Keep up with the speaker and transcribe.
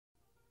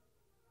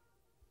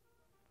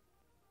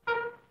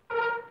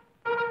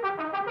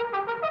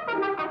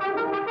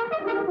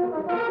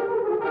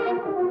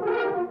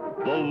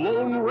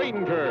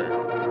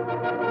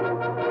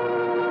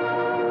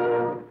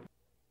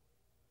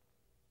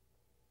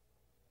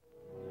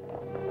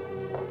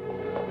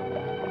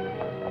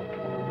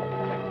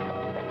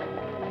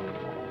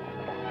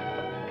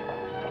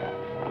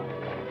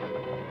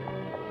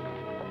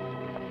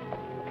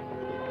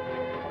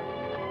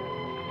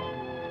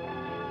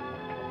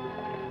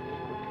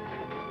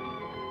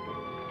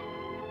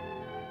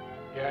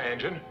Yeah,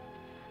 Engine.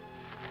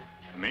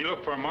 Me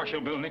look for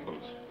Marshal Bill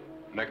Nichols.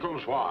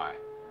 Nichols, why?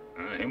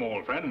 Him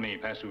old friend me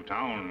pass through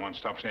town and wants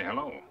to stop say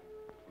hello.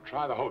 We'll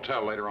try the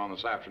hotel later on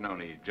this afternoon.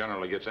 He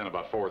generally gets in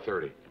about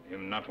 4:30.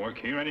 Him not work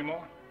here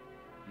anymore?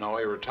 No,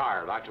 he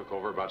retired. I took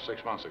over about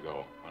 6 months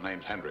ago. My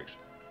name's Hendricks.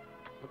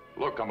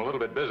 Look, I'm a little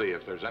bit busy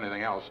if there's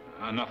anything else.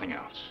 Nothing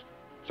else.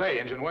 Say,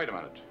 Engine, wait a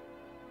minute.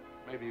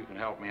 Maybe you can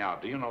help me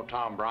out. Do you know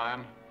Tom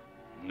Bryant?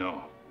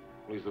 No.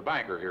 Well, he's the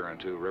banker here in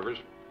Two Rivers.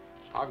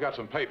 I've got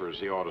some papers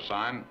he ought to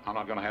sign. I'm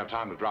not going to have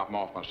time to drop them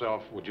off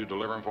myself. Would you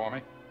deliver them for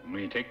me?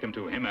 We take them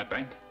to him at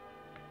bank?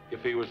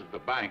 If he was at the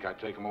bank, I'd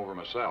take them over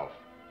myself.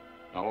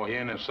 No, he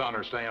and his son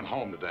are staying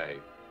home today.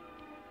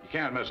 You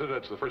can't miss it.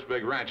 It's the first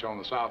big ranch on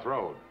the South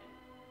Road.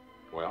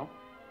 Well?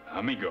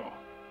 Let me go.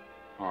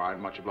 All right,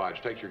 much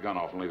obliged. Take your gun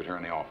off and leave it here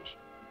in the office.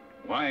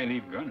 Why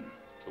leave gun?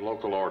 It's a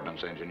local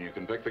ordinance, Engine. You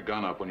can pick the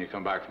gun up when you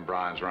come back from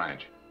Brian's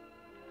ranch.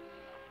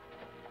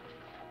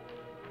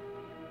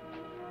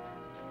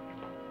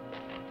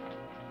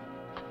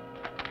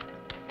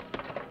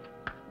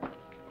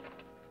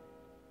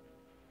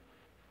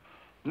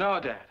 No,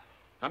 Dad.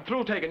 I'm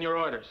through taking your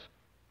orders.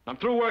 I'm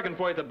through working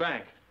for you at the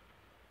bank.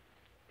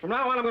 From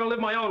now on, I'm going to live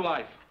my own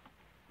life.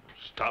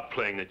 Stop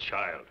playing the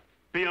child.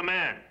 Be a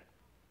man.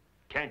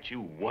 Can't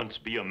you once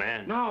be a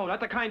man? No, not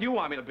the kind you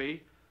want me to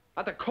be.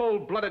 Not the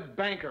cold-blooded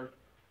banker.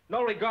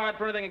 No regard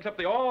for anything except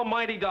the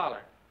almighty dollar.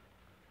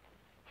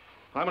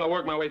 I'm going to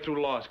work my way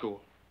through law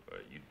school.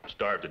 You'd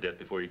starve to death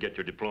before you get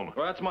your diploma.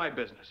 Well, that's my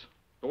business.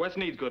 The West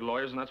needs good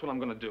lawyers, and that's what I'm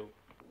going to do.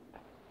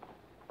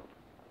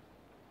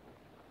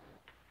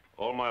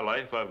 All my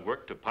life, I've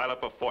worked to pile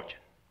up a fortune.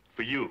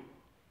 For you.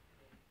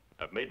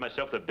 I've made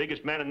myself the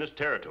biggest man in this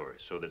territory,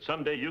 so that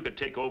someday you could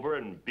take over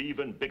and be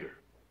even bigger.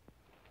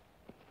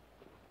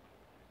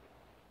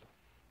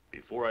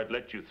 Before I'd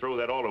let you throw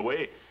that all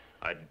away,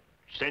 I'd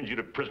send you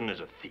to prison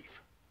as a thief.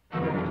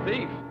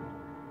 Thief?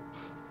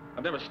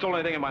 I've never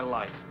stolen anything in my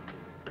life.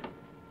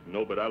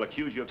 No, but I'll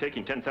accuse you of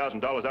taking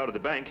 $10,000 out of the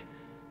bank,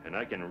 and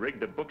I can rig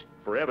the books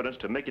for evidence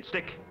to make it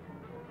stick.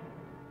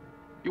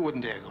 You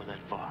wouldn't dare go that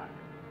far.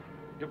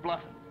 You're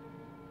bluffing.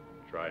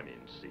 Try me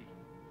and see.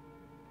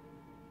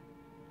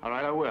 All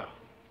right, I will.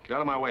 Get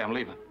out of my way, I'm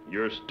leaving.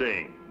 You're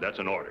staying. That's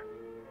an order.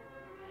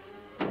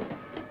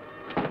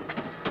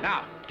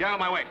 Now, get out of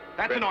my way.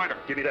 That's an order.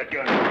 Give me that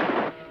gun.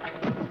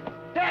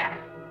 Dad!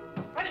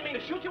 I didn't mean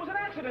to shoot you. It was an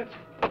accident.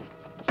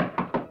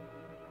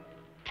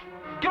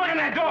 Get away from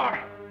that door!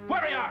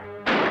 Wherever you are!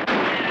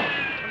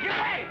 Get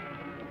away!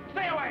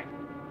 Stay away!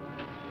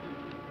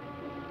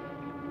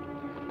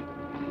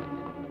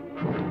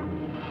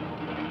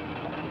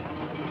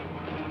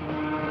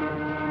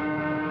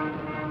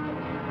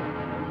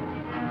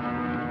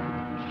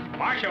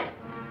 Marshal!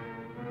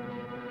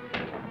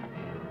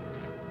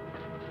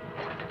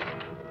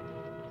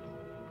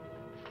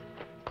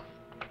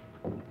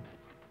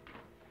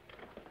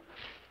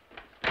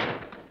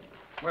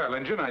 Well,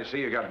 Engine, I see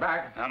you got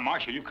back.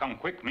 Marshal, you come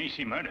quick. Me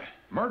see murder.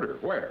 Murder?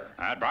 Where?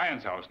 At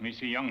Bryant's house. Me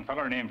see young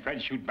feller named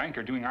Fred shoot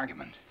banker doing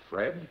argument.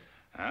 Fred?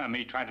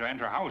 Me tried to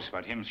enter house,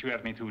 but him shoot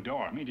at me through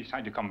door. Me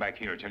decide to come back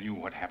here, tell you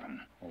what happened.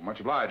 Oh, much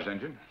obliged,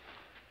 Engine.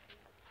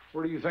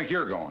 Where do you think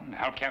you're going?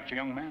 Help capture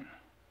young man.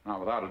 Not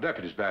without a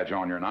deputy's badge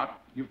on, you're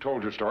not. You've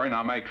told your story,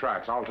 now make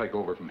tracks. I'll take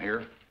over from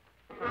here.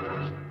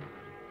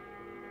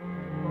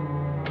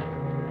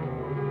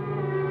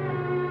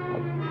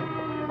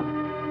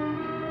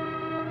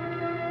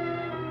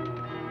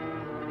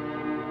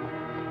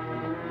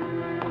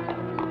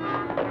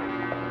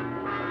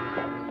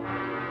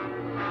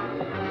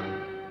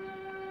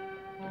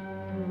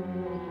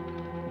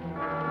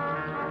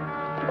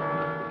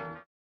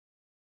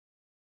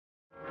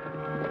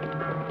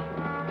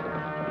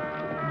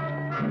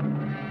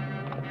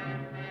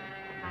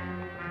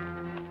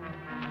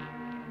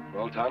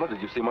 Tonto,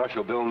 did you see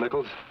Marshal Bill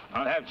Nichols?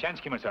 I'll have chance,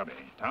 Kemo Sabe.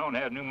 Town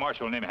had a new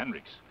marshal named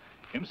Hendricks.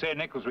 Him say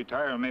Nichols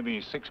retired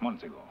maybe 6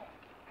 months ago.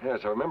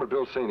 Yes, I remember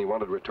Bill saying he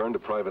wanted to return to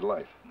private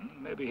life.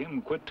 Maybe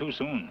him quit too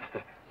soon.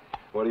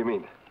 What do you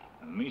mean?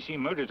 Me see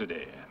murder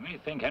today. Me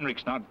think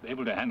Hendricks not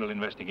able to handle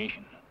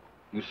investigation.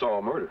 You saw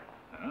a murder?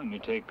 Me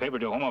take paper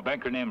to home a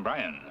banker named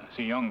Bryant.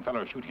 See young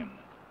feller shoot him.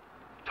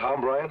 Tom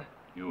Bryant?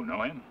 You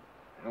know him?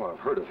 Well, I've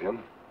heard of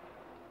him.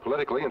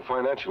 Politically and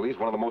financially, he's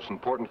one of the most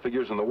important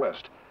figures in the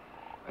West.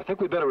 I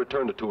think we'd better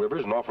return to Two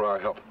Rivers and offer our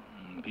help.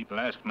 People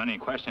ask many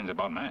questions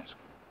about mask.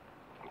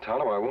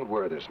 Tonto, I won't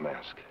wear this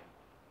mask.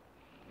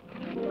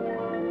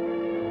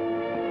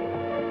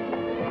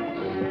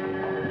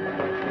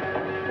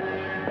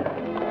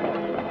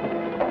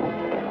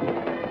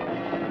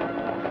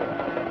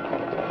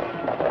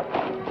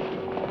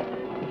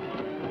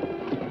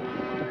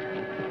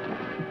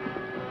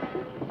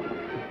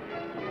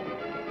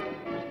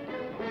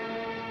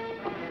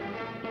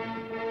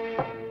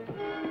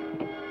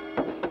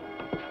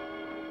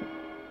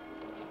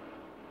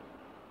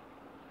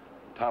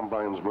 Tom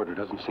Bryant's murder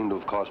doesn't seem to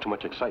have caused too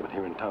much excitement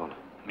here in town.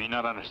 Me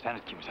not understand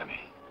it, Kemo Sabe.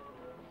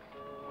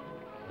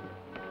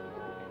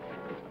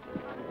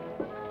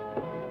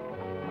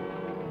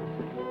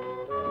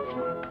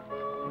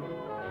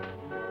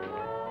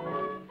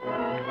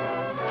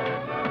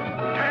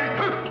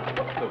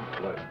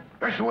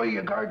 the way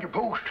you guard your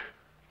post.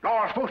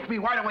 Law's supposed to be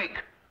wide awake,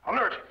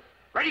 alert,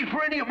 ready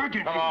for any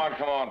emergency. Come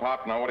on,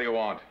 Pop. Now, what do you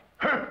want?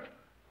 Huh?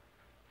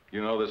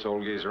 You know this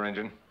old geezer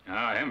engine?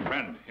 Ah, him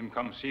friend. Him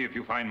come see if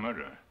you find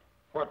murderer.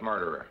 What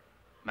murderer?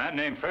 Man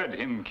named Fred,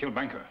 him kill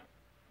banker.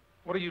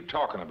 What are you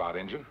talking about,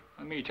 Injun?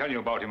 Let me tell you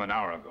about him an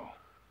hour ago.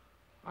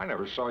 I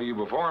never saw you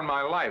before in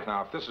my life.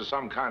 Now, if this is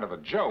some kind of a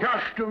joke...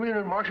 Just a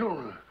minute,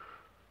 Marshal.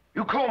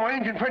 You call my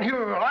Indian friend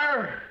here a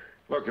liar?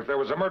 Look, if there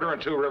was a murder in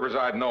Two Rivers,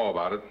 I'd know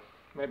about it.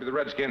 Maybe the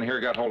redskin here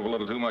got hold of a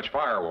little too much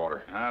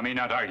firewater. Me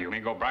not argue. Me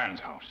go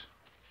Bryant's house.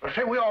 I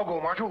say we all go,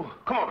 Marshal.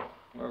 Come on.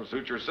 Well,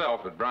 suit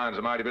yourself, but Brian's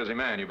a mighty busy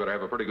man. You better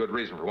have a pretty good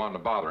reason for wanting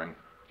to bother him.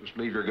 Just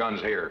leave your guns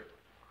here.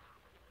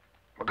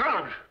 My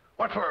guns?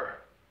 What for?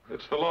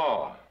 It's the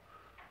law.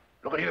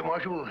 Look at here,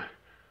 Marshal.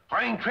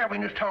 I ain't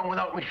traveling this town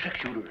without me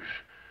six-shooters.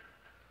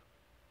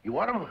 You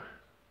want 'em?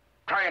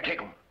 Try and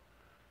take 'em.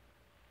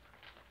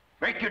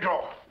 Make your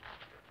draw.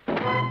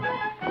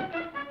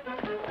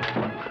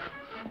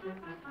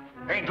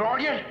 Ain't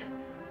drawn yet?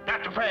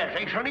 Not so fast,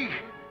 eh, Sonny?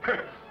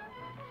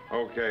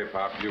 Okay,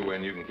 Pop, you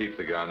win. You can keep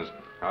the guns.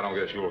 I don't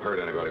guess you'll hurt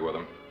anybody with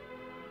them.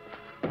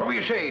 What do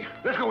you say?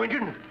 Let's go,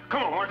 Injun.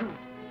 Come on, Martin.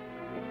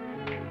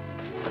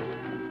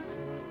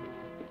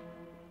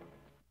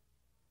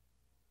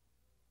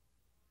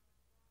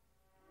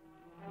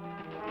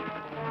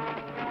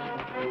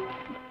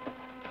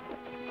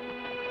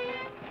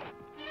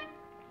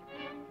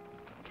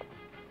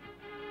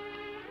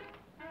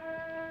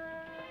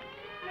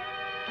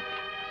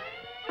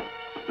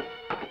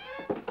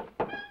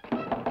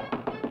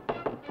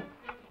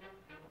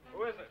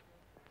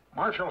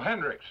 Marshal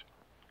Hendricks.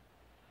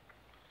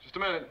 Just a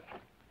minute.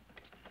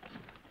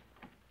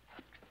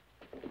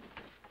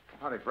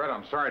 Howdy, Fred.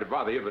 I'm sorry to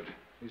bother you, but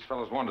these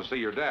fellows wanted to see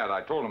your dad.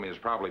 I told them he was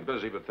probably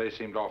busy, but they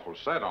seemed awful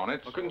set on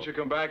it. Well, couldn't you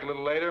come back a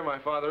little later? My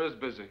father is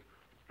busy.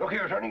 Look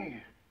here,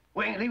 Sonny.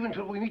 We ain't leaving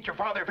till we meet your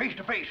father face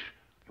to face.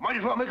 You might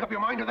as well make up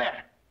your mind to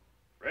that.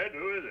 Fred,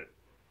 who is it?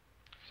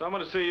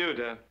 Someone to see you,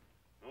 Dad.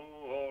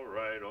 Oh, all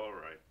right, all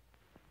right.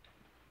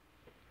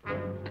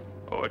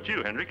 Oh, it's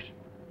you, Hendricks.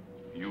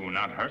 You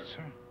not hurt,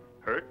 sir?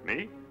 Hurt?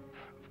 Me?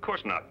 Of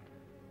course not.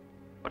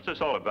 What's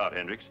this all about,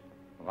 Hendricks?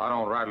 Well, I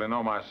don't rightly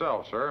know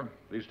myself, sir.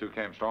 These two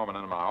came storming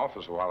into my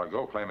office a while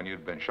ago claiming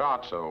you'd been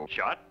shot, so...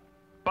 Shot?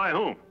 By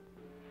whom?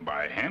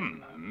 By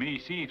him. Me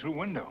see through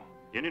window.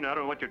 Indian, I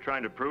don't know what you're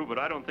trying to prove, but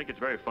I don't think it's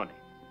very funny.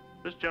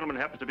 This gentleman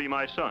happens to be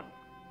my son.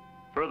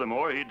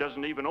 Furthermore, he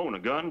doesn't even own a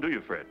gun, do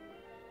you, Fred?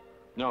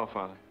 No,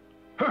 Father.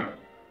 Huh.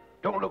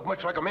 Don't look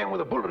much like a man with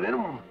a bullet in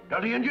him,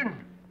 does he,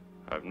 Injun?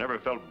 I've never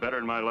felt better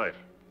in my life.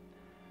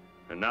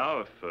 And now,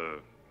 if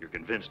you're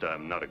convinced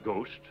I'm not a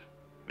ghost,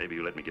 maybe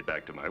you let me get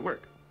back to my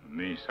work.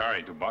 Me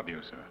sorry to bother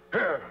you, sir.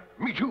 Here,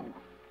 me too.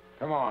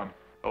 Come on.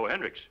 Oh,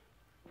 Hendricks,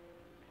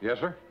 Yes,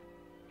 sir?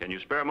 can you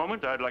spare a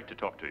moment? I'd like to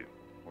talk to you.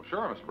 Well,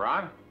 sure, Mr.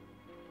 Bryan.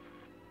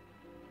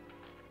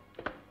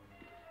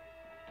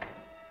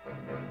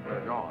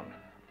 Go on.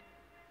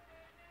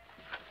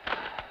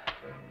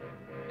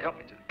 Help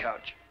me to the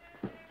couch.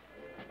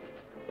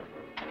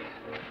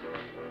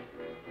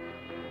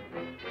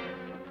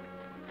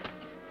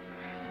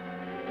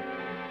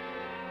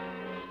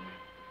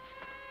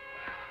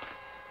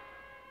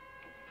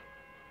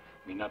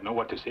 Me not know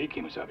what to say,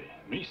 Kemo Sabe.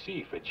 Me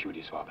see Fred shoot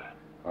his father.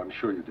 I'm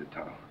sure you did,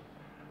 Tom.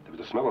 There was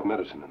a smell of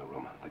medicine in the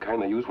room, the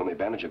kind they use when they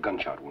bandage a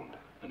gunshot wound.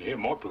 And here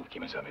more proof,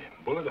 Kemo Sabe.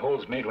 Bullet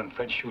holes made when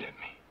Fred shoot at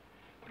me.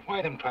 But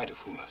why them try to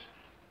fool us?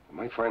 We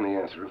might find the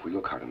answer if we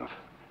look hard enough.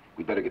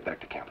 We'd better get back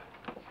to camp.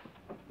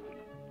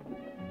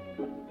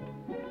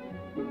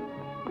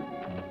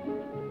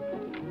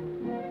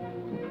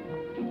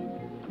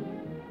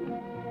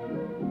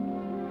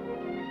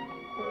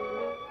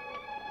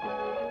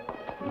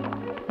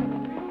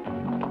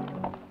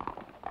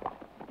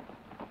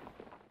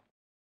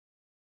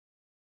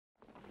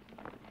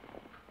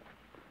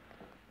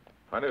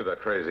 I knew that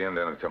crazy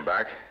Indian would come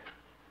back.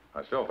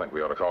 I still think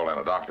we ought to call in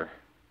a doctor.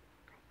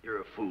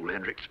 You're a fool,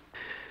 Hendricks.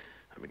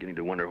 I'm beginning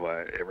to wonder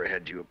why I ever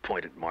had you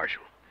appointed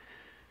marshal.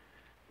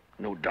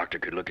 No doctor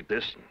could look at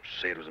this and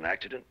say it was an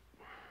accident.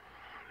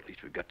 At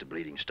least we've got the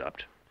bleeding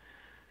stopped.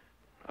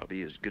 I'll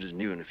be as good as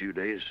new in a few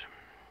days.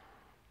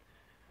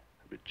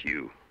 But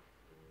you,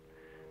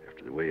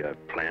 after the way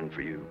I've planned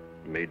for you,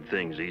 made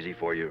things easy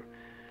for you,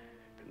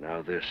 and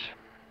now this.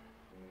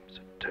 It's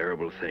a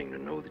terrible thing to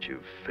know that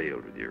you've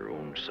failed with your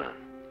own son.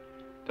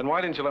 Then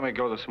why didn't you let me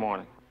go this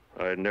morning?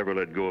 I'd never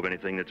let go of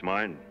anything that's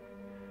mine.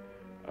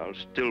 I'll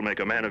still make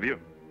a man of you.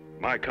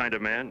 My kind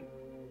of man.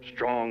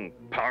 Strong,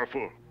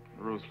 powerful.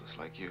 Ruthless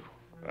like you.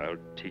 I'll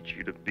teach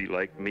you to be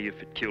like me if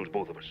it kills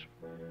both of us.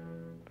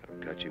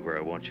 I've got you where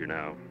I want you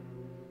now.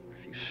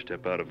 If you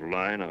step out of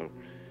line, I'll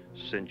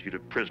send you to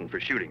prison for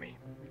shooting me.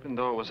 Even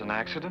though it was an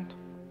accident?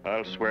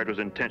 I'll swear it was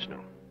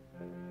intentional.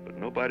 But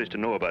nobody's to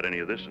know about any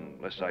of this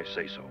unless I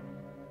say so.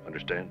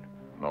 Understand?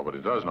 Nobody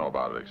does know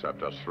about it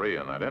except us three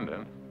and that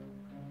Indian.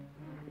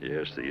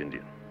 Yes, the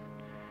Indian.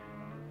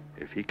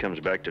 If he comes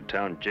back to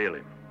town, jail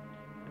him.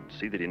 And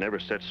see that he never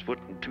sets foot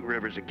in Two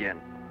Rivers again.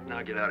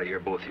 Now get out of here,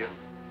 both of you.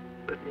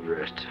 Let me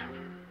rest.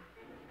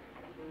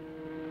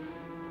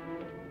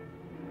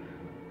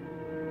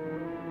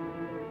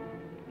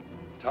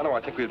 Tonto,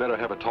 I think we'd better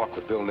have a talk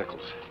with Bill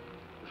Nichols.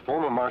 As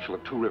former marshal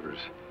of Two Rivers,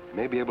 he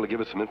may be able to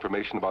give us some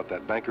information about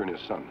that banker and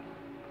his son.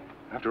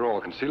 After all,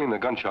 concealing the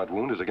gunshot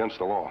wound is against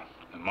the law.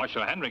 And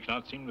Marshal Hendricks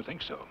not seem to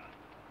think so.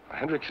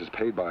 Hendricks is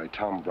paid by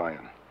Tom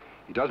Bryant.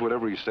 He does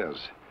whatever he says.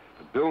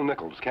 But Bill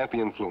Nichols can't be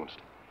influenced.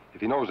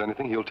 If he knows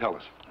anything, he'll tell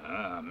us.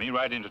 Me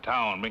ride into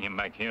town and bring him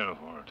back here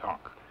for a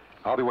talk.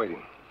 I'll be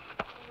waiting.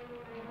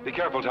 Be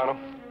careful, Tonto.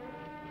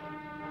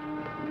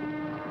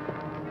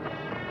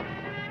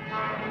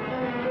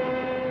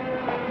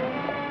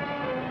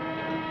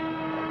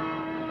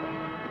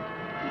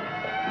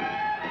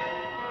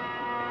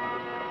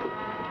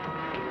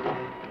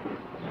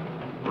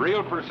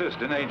 Real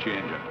persistent, ain't you,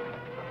 Injun?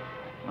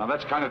 Now,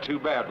 that's kind of too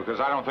bad, because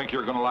I don't think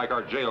you're going to like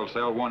our jail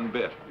cell one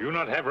bit. You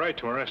not have right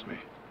to arrest me.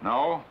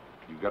 No?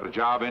 You got a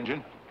job,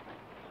 Injun?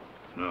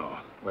 No.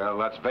 Well,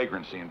 that's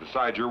vagrancy, and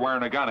besides, you're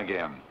wearing a gun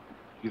again.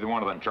 Either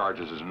one of them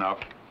charges is enough.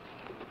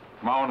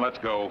 Come on, let's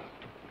go.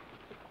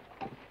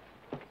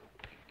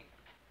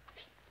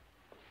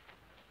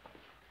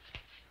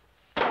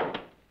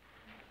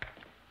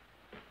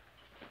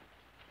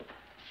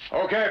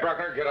 Okay,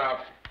 Bruckner, get out.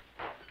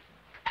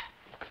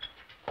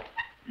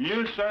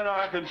 You said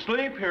I could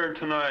sleep here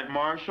tonight,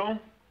 Marshal.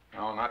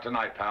 No, not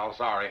tonight, pal.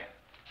 Sorry.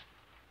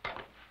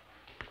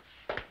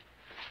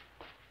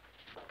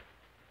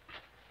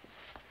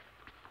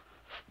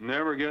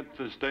 Never get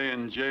to stay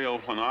in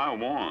jail when I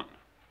want.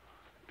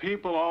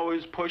 People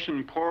always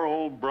pushing poor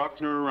old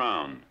Bruckner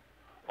around.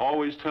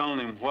 Always telling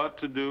him what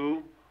to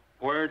do,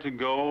 where to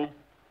go,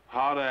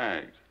 how to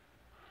act.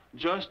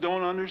 Just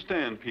don't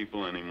understand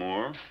people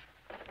anymore.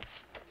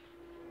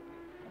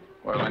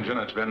 Well, Injun,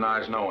 it's been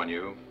nice knowing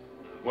you.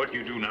 What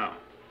you do now?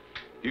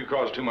 You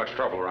caused too much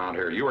trouble around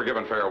here. You were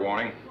given fair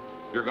warning.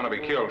 You're going to be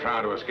killed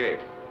trying to escape.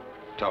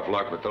 Tough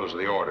luck, but those are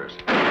the orders.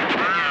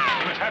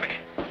 What's happening?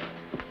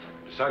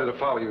 Decided to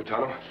follow you,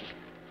 Tonto.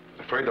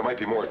 Afraid there might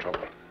be more trouble.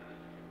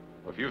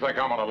 If you think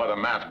I'm going to let a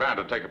masked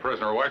bandit take a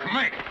prisoner away from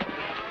me...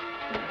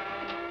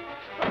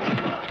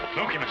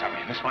 No, Kemo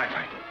Sabe, this is my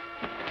fight.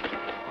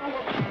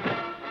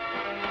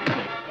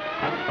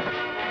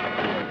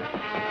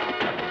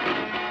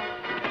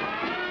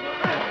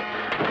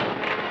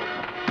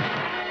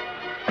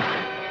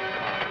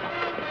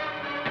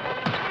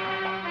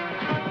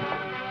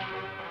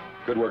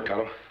 Good work,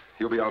 Tonto.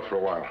 You'll be out for a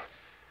while.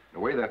 In a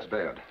way, that's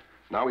bad.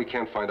 Now we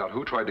can't find out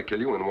who tried to kill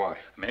you and why.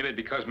 Maybe it's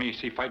because me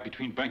see fight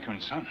between banker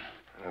and son.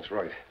 That's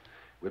right.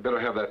 We'd better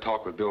have that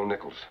talk with Bill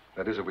Nichols.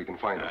 That is, if we can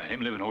find him.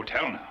 Him live in a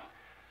hotel now.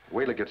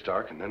 Wait till it gets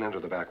dark and then enter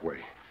the back way.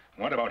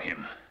 What about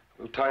him?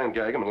 We'll tie and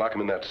gag him and lock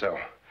him in that cell.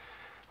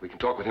 We can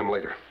talk with him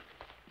later.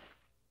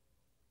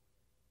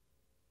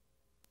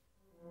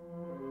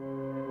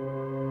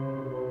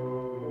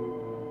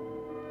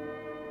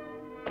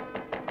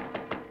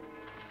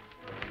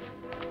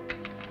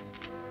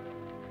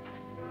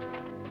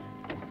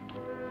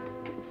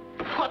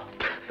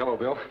 Hello,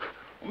 Bill.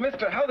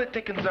 Mister, how the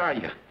dickens are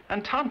you?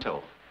 And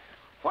Tonto,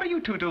 what are you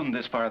two doing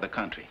this far of the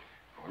country?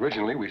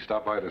 Originally, we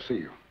stopped by to see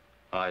you.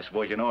 Oh, I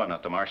suppose you know I'm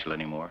not the marshal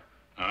anymore.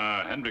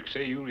 Hendricks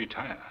say you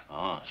retire.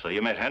 Oh, so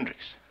you met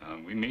Hendricks?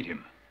 We meet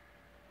him.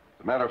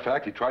 As a matter of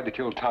fact, he tried to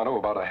kill Tonto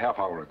about a half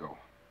hour ago.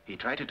 He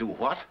tried to do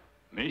what?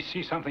 Me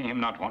see something him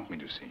not want me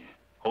to see.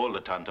 Hold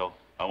it, Tonto.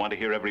 I want to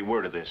hear every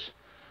word of this.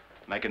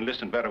 And I can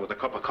listen better with a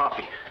cup of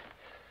coffee.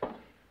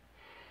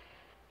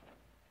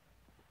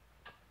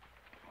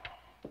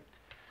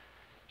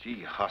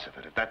 Gee,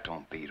 Hossiford, if that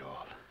don't beat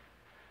all.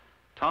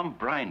 Tom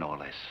Bryant, no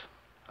less.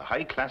 A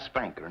high-class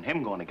banker, and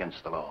him going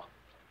against the law.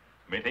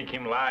 May think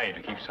him lie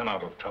to keep son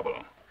out of trouble.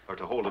 Or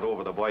to hold it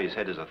over the boy's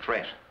head as a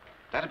threat.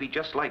 That'd be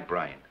just like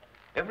Bryant.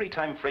 Every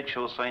time Fred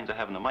shows signs of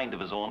having a mind of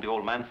his own, the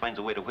old man finds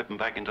a way to whip him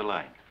back into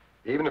line.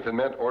 Even if it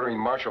meant ordering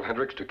Marshal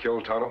Hendricks to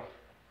kill Tonto?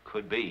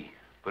 Could be,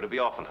 but it'd be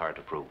awful hard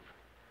to prove.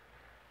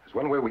 There's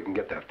one way we can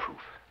get that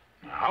proof.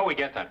 How we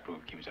get that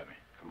proof, Kemo Sabe?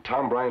 From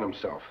Tom Bryant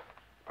himself.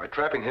 By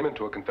trapping him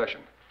into a confession.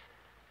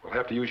 We'll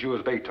have to use you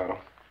as bait, Tonto.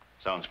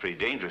 Sounds pretty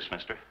dangerous,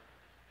 mister.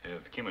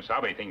 If Kemo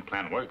Sabe think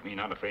plan work, me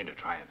not afraid to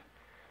try it.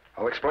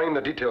 I'll explain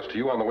the details to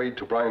you on the way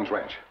to Brian's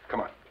ranch.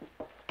 Come on.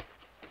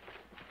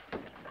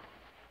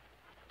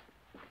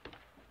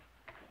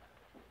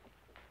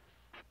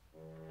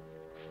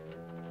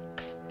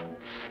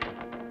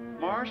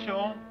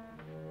 Marshal?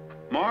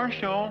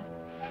 Marshal?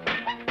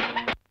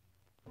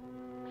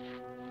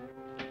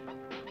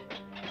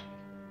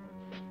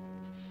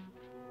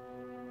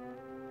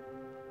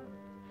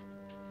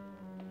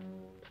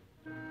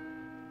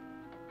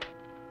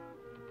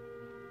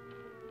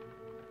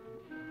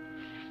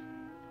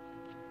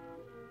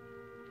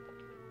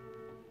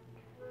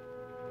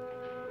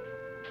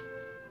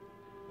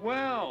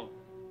 Well,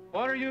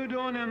 what are you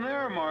doing in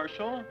there,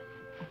 Marshal?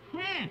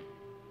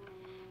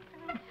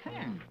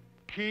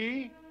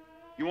 Key?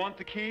 You want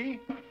the key?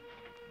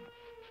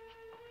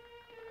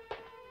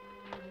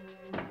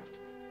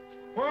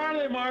 Where are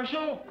they,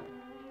 Marshal?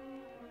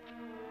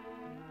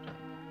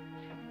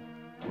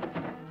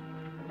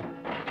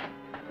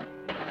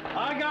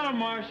 I got them,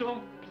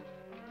 Marshal.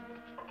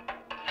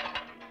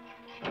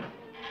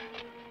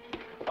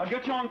 I'll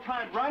get you on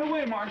time right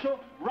away, Marshal.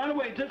 Right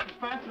away, just as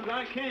fast as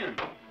I can.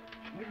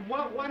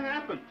 What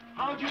happened?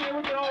 How'd you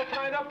ever get all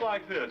tied up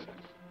like this?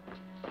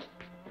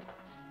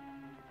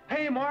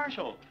 Hey,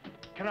 Marshal,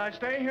 can I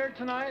stay here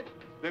tonight?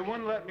 They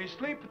wouldn't let me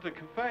sleep at the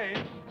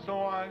cafe, so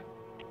I...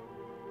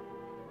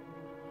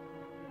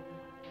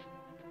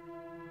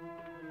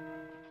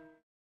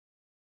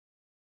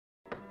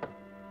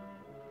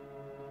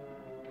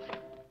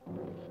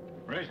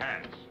 Raise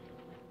hands.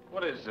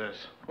 What is this?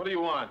 What do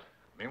you want?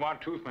 Me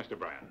want truth, Mr.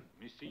 Bryant.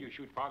 Me see you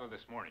shoot father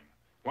this morning.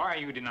 Why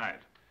you deny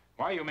it?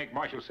 Why you make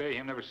Marshal say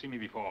him never see me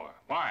before?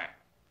 Why?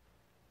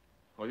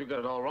 Well, you got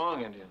it all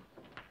wrong, Indian.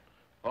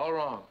 All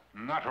wrong.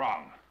 Not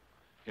wrong.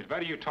 It's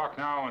better you talk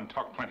now and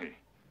talk plenty.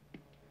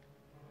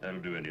 That'll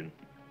do, Indian.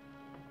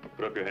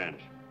 Put up your hands.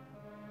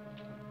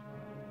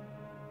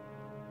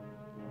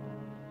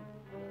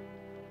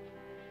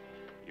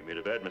 You made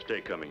a bad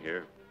mistake coming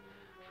here.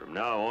 From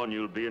now on,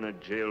 you'll be in a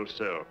jail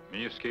cell.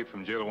 Me escaped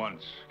from jail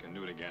once. Can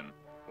do it again.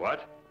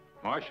 What?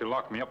 Marshal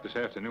locked me up this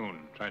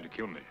afternoon, tried to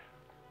kill me.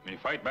 Me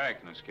fight back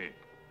and escape.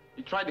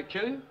 He tried to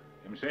kill you?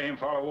 Him say him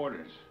follow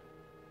orders.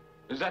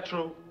 Is that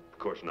true? Of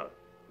course not.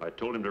 I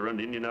told him to run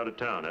the Indian out of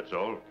town, that's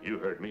all. You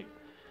heard me.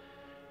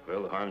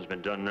 Well, the harm's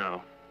been done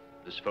now.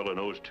 This fellow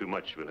knows too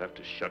much. We'll have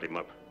to shut him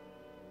up.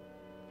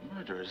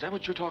 Murder, is that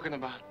what you're talking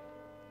about?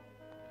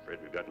 Fred,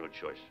 we've got no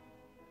choice.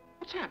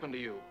 What's happened to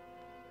you?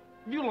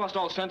 Have you lost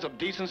all sense of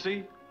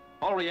decency?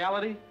 All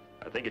reality?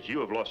 I think it's you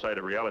who have lost sight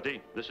of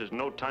reality. This is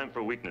no time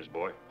for weakness,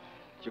 boy.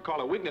 You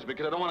call it weakness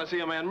because I don't want to see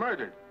a man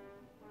murdered.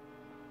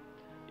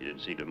 You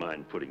didn't seem to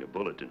mind putting a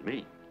bullet in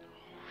me.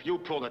 You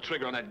pulled the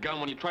trigger on that gun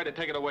when you tried to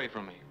take it away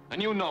from me.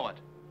 And you know it.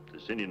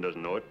 This Indian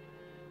doesn't know it.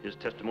 His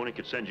testimony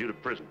could send you to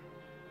prison.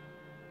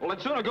 Well,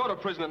 I'd sooner go to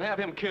prison than have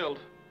him killed.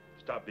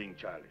 Stop being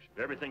childish.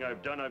 Everything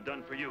I've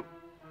done for you.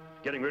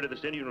 Getting rid of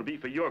this Indian will be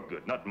for your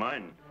good, not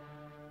mine.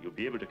 You'll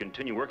be able to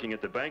continue working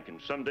at the bank, and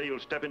someday you'll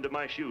step into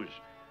my shoes.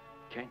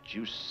 Can't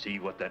you see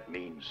what that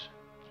means?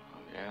 Oh,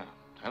 yeah,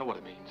 I know what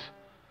it means.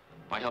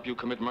 If I help you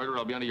commit murder,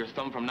 I'll be under your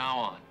thumb from now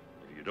on.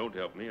 If you don't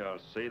help me, I'll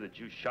say that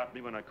you shot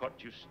me when I caught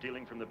you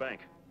stealing from the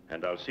bank.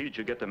 And I'll see that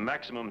you get the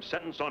maximum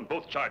sentence on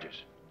both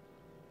charges.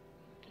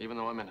 Even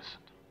though I'm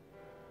innocent.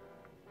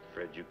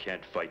 Fred, you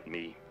can't fight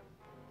me.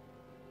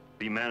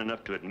 Be man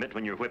enough to admit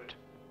when you're whipped.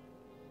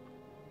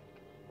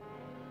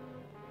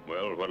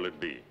 Well, what'll it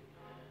be?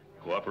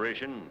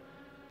 Cooperation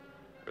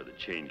or the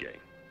chain gang?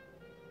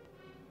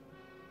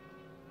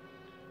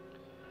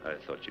 I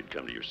thought you'd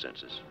come to your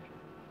senses.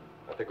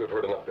 I think we've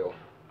heard enough, Bill.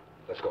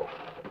 Let's go.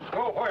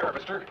 Go where,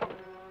 mister?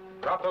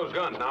 Drop those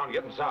guns now and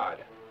get inside.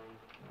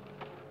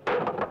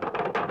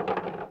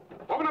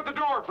 Open up the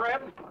door,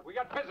 Fred. We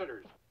got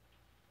visitors.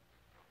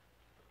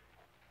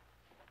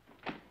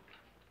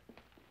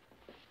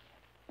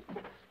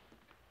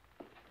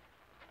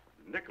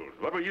 Nichols,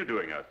 what were you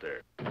doing out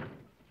there?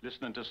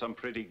 Listening to some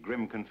pretty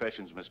grim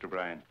confessions, Mr.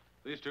 Bryant.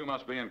 These two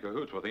must be in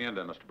cahoots with the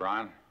Indian, Mr.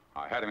 Bryan.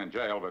 I had him in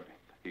jail, but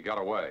he got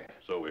away.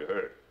 So we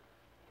heard.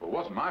 Well, it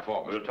wasn't my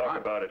fault, Mr. We'll talk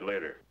Bryan. about it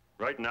later.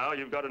 Right now,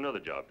 you've got another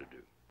job to do.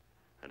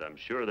 And I'm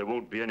sure there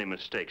won't be any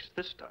mistakes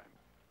this time.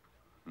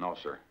 No,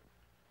 sir.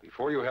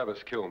 Before you have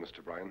us killed,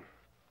 Mr. Bryan,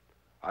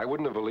 I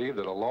wouldn't have believed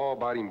that a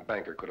law-abiding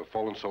banker could have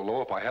fallen so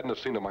low if I hadn't have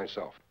seen it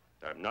myself.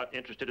 I'm not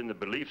interested in the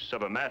beliefs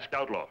of a masked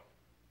outlaw.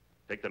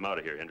 Take them out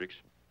of here, Hendricks.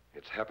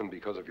 It's happened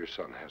because of your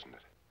son, hasn't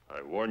it?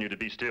 I warn you to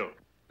be still.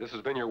 This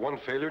has been your one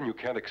failure, and you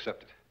can't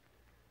accept it.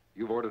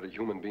 You've ordered a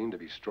human being to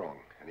be strong,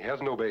 and he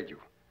hasn't obeyed you.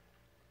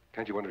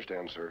 Can't you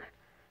understand, sir?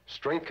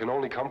 Strength can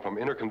only come from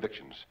inner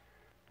convictions,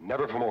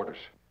 never from orders.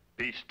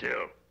 Be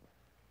still.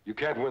 You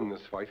can't win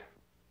this fight.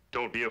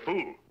 Don't be a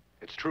fool.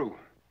 It's true.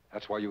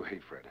 That's why you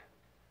hate Fred.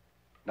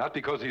 Not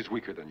because he's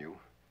weaker than you,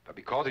 but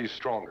because he's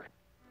stronger.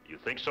 You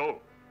think so?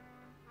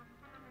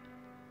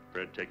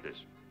 Fred, take this.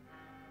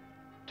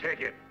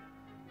 Take it.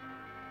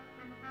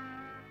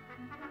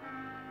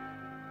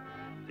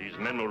 These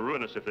men will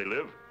ruin us if they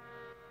live.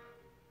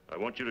 I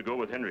want you to go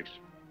with Hendricks.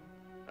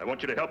 I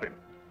want you to help him.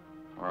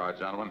 All right,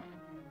 gentlemen.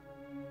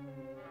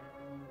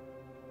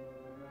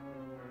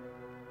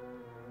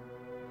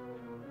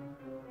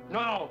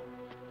 No!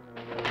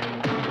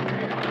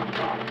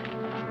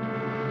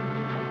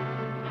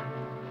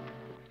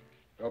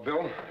 Well,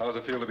 Bill, how does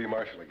it feel to be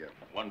marshal again?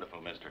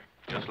 Wonderful, mister.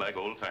 Just like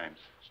old times.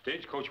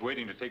 Stagecoach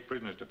waiting to take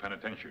prisoners to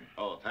penitentiary.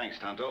 Oh, thanks,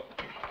 Tonto.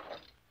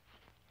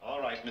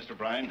 All right, Mr.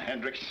 Bryan,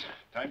 Hendricks,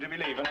 time to be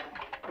leaving.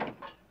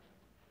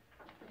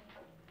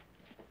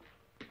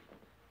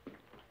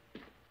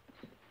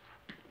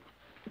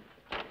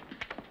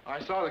 I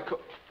saw the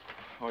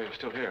Oh, you're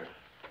still here.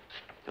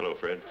 Hello,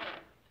 Fred.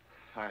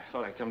 I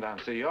thought I'd come down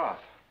and see you off.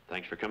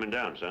 Thanks for coming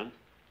down, son.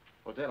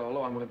 Well, Dad,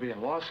 although I'm going to be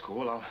in law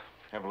school, I'll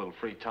have a little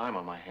free time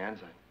on my hands.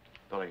 I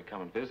thought I could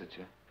come and visit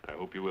you. I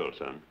hope you will,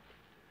 son.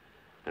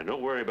 And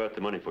don't worry about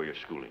the money for your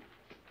schooling.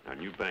 Our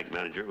new bank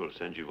manager will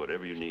send you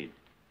whatever you need.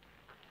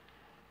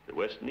 The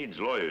West needs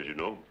lawyers, you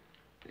know.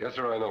 Yes,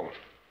 sir, I know.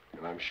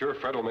 And I'm sure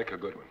Fred will make a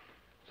good one.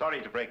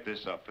 Sorry to break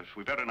this up, but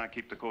we better not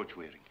keep the coach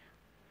waiting.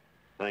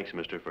 Thanks,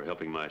 mister, for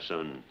helping my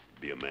son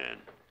be a man.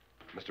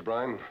 Mr.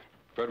 Bryan,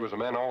 Fred was a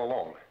man all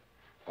along.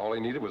 All he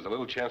needed was a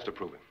little chance to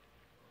prove it.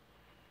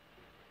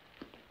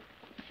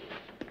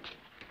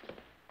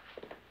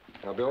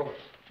 Now, Bill,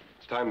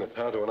 it's time that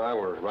Tonto and I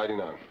were riding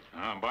on.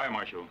 Bye,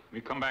 Marshal.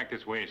 We come back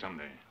this way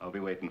someday. I'll be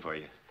waiting for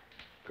you.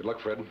 Good luck,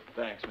 Fred.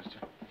 Thanks, mister.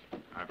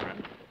 Hi,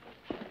 Fred.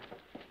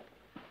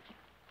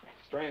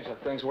 Strange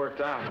that things worked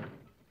out.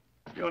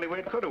 The only way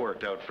it could have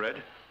worked out,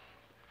 Fred.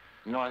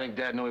 You know, I think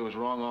Dad knew he was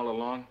wrong all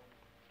along.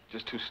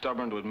 Just too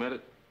stubborn to admit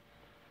it.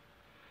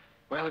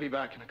 Well, he'll be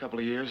back in a couple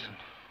of years, and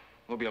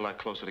we'll be a lot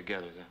closer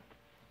together then.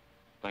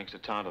 Thanks to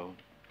Tonto,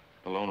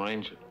 the Lone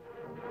Ranger.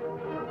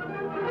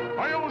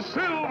 Hail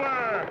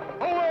Silver!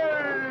 Away!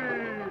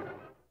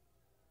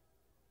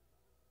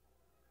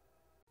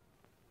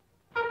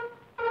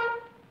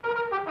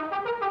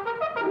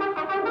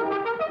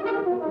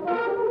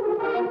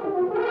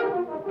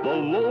 The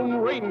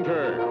Lone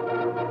Ranger.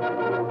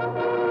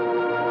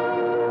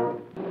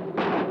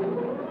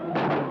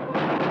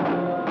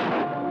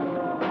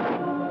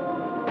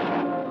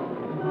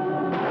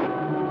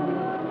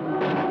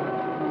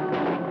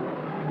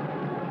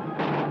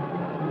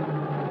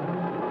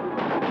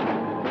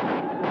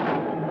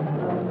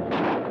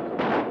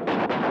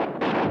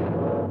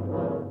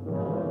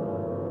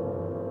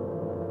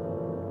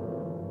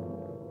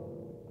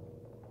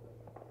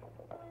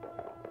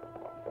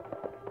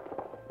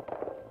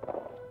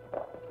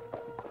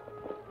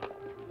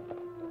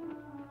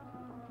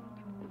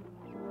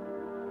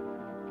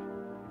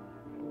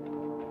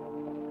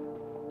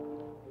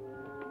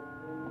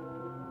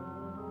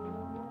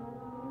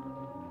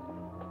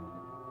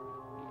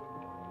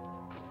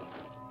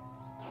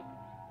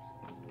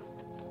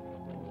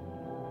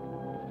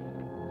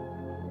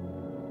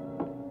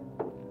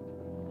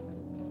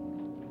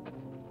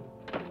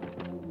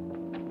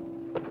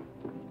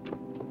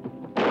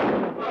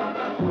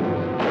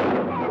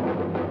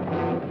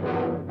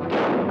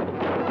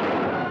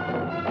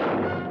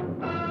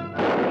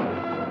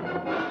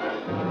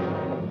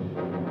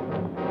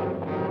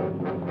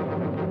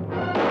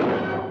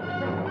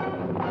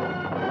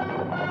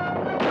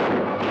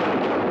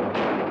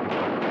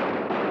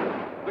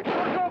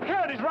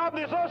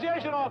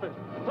 Office.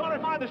 Sorry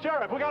to find the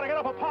sheriff. We gotta get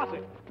up a posse.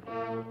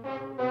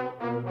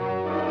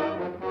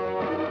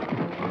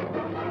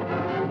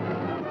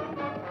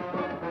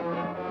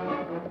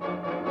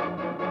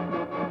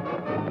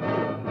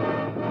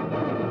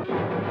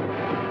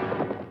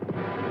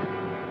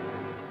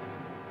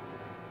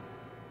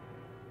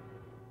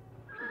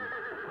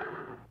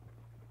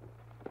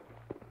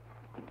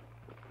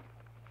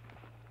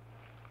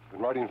 Been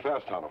riding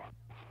fast, Tonto.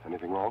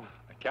 Anything wrong?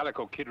 The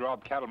Calico Kid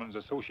robbed Cattlemen's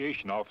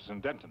Association office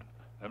in Denton.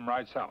 Them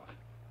ride south.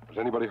 Was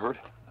anybody hurt?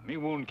 Me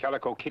wound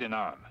Calico Kid in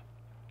arm.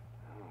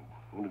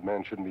 Wounded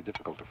man shouldn't be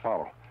difficult to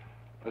follow.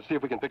 Let's see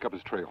if we can pick up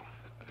his trail.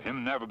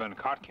 Him never been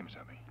caught, Kemo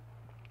Sabe.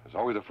 It's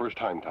always the first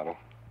time, Tonto.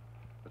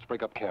 Let's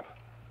break up camp.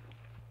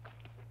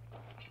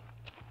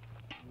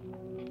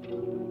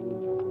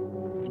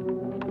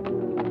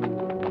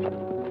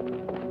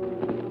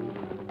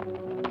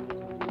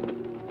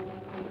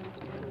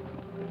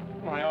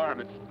 My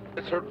arm,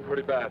 it's hurting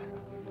pretty bad.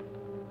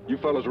 You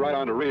fellas ride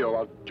on to Rio.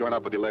 I'll join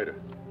up with you later.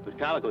 But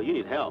Calico, you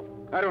need help.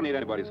 I don't need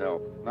anybody's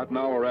help. Not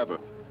now or ever.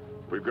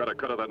 We've got a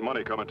cut of that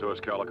money coming to us,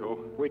 Calico.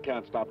 We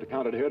can't stop to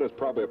count it here. There's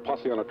probably a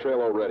posse on a trail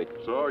already.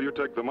 So you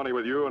take the money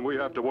with you and we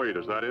have to wait,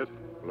 is that it?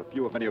 Well, if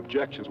you have any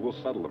objections, we'll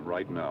settle them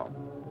right now.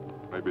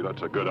 Maybe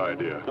that's a good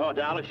idea. Oh,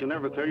 Dallas, you'll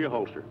never clear your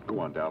holster. Go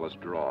on, Dallas,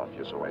 draw if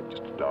you're so anxious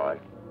to die.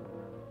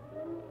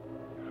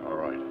 All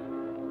right.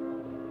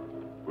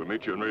 We'll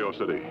meet you in Rio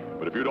City.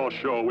 But if you don't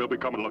show, we'll be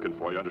coming looking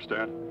for you,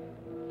 understand?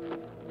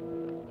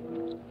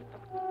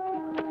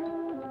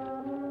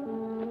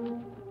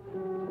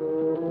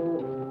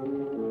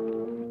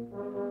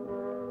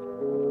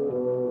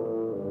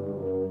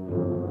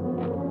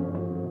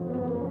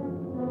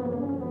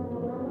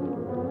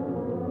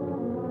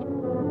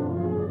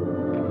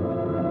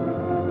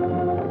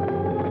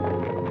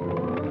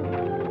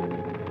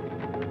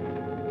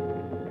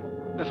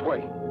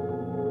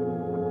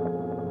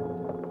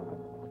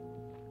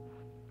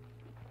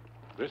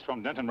 This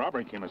from Denton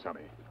robbery, Kemo Sabe.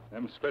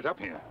 Them split up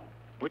here.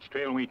 Which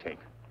trail we take?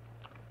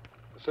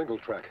 A single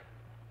track.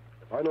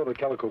 If I know the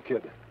Calico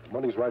Kid, the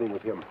money's riding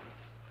with him.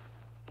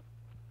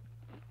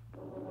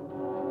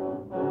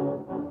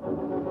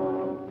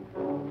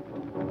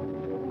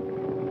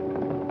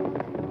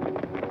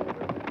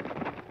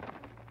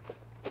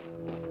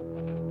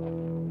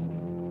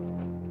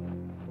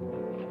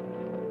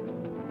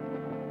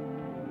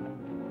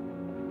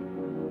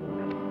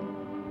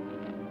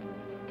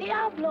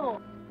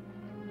 Diablo!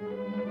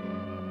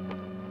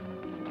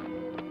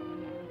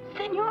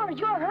 Senor,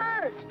 you're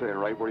hurt. Stay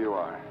right where you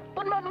are.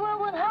 But Manuel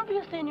will help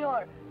you,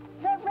 senor.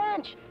 That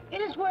ranch,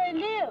 it is where I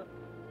live.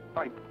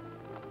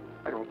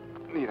 I don't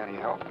need any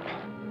help.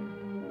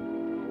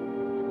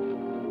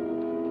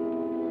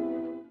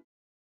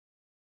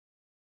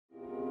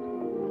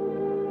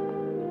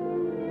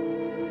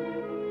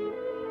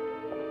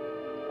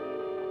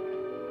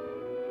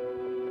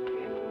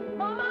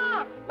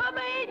 Mama!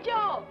 Mama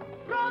Angel!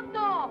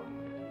 Pronto!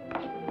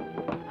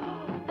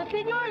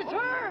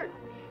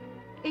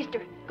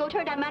 Easter, go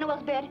turn down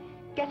Manuel's bed,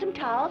 get some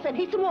towels, and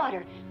heat some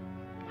water.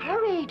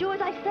 Hurry, do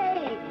as I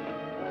say.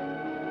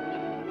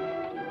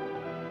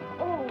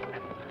 Oh.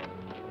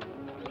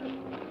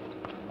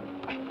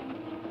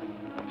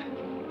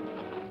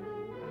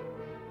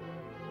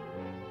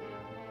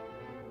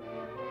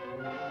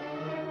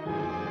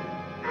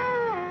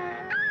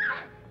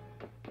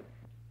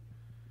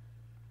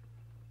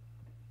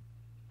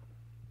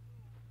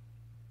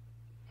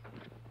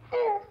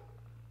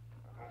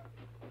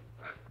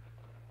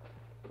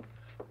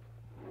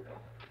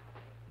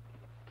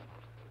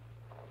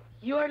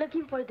 You are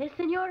looking for this,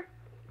 senor?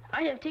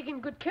 I have taken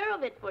good care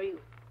of it for you.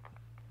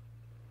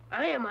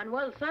 I am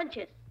Manuel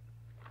Sanchez.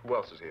 Who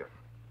else is here?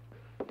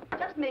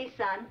 Just me,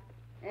 son.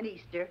 And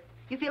Easter.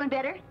 You feeling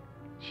better?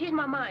 She's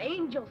Mama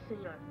Angel,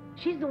 senor.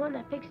 She's the one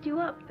that fixed you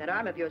up. That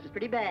arm of yours is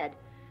pretty bad.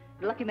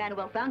 Lucky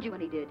Manuel found you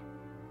when he did.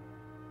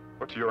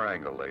 What's your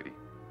angle, lady?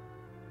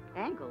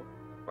 Angle?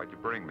 Why'd you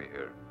bring me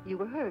here? You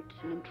were hurt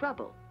and in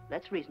trouble.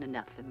 That's reason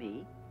enough for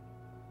me.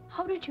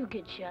 How did you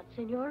get shot,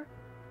 senor?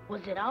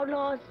 Was it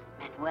outlaws?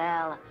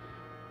 Manuel,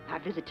 our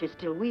visitor's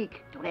still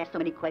weak. Don't ask so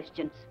many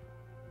questions.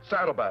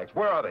 Saddlebags,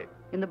 where are they?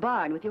 In the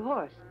barn with your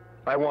horse.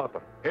 I want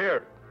them.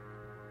 Here.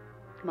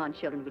 Come on,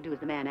 children. We'll do as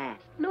the man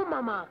asked. No,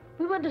 Mama.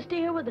 We want to stay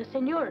here with the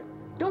senor.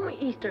 Don't we,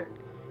 Easter?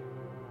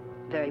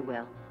 Very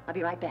well. I'll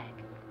be right back.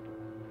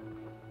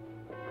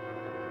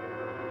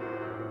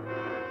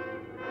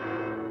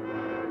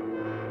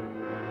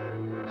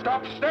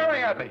 Stop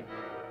staring at me!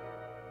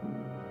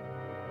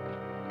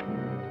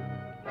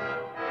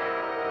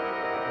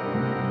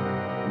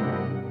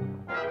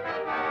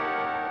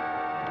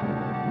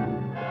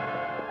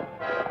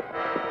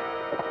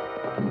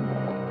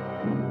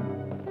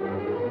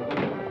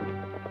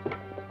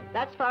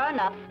 That's far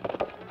enough.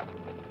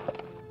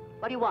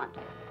 What do you want?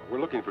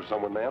 We're looking for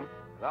someone, ma'am.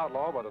 An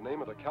outlaw by the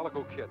name of the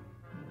Calico Kid.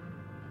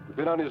 We've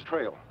been on his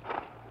trail.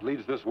 It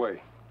leads this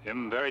way.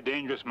 Him very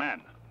dangerous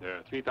man. There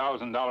are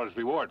 $3,000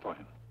 reward for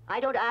him.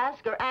 I don't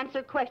ask or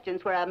answer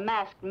questions where a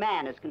masked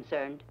man is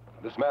concerned.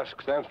 This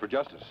mask stands for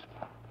justice.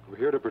 We're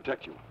here to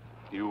protect you.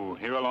 You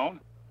here alone?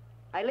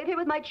 I live here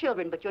with my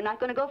children, but you're not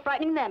going to go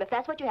frightening them if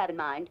that's what you have in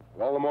mind.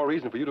 Well, all the more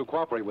reason for you to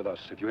cooperate with us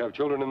if you have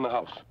children in the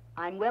house.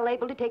 I'm well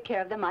able to take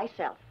care of them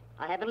myself.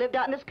 I haven't lived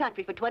out in this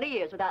country for 20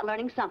 years without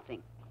learning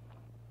something.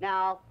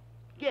 Now,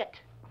 get.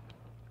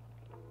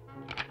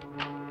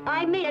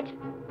 I mean it.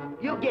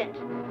 You get.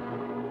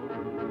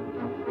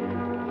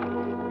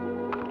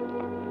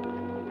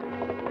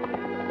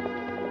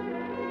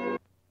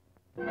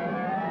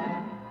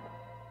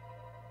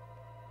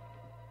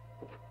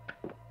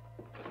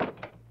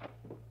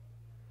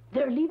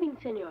 They're leaving,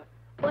 senor.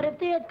 But if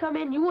they had come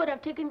in, you would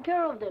have taken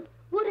care of them,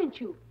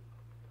 wouldn't you?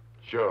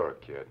 Sure,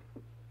 kid.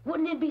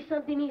 Wouldn't it be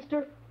something,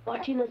 Easter?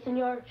 Watching the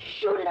senor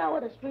shoot it out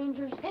with the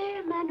strangers?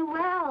 Hey,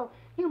 Manuel,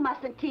 you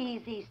mustn't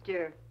tease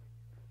Easter.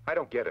 I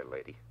don't get it,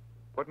 lady.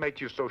 What makes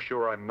you so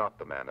sure I'm not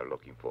the man they're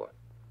looking for?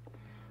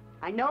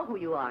 I know who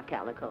you are,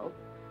 Calico.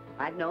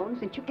 I've known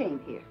since you came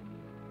here.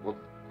 Well,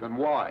 then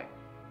why?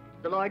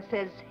 The Lord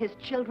says his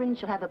children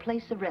shall have a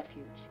place of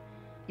refuge.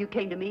 You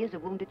came to me as a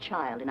wounded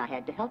child, and I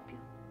had to help you.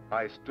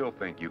 I still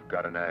think you've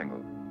got an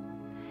angle.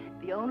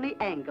 The only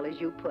angle, as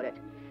you put it,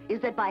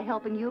 is that by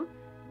helping you,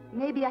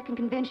 maybe I can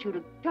convince you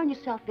to turn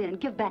yourself in and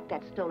give back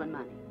that stolen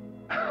money.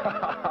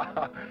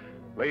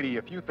 Lady,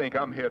 if you think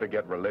I'm here to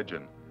get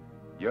religion,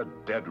 you're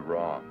dead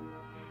wrong.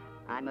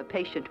 I'm a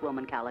patient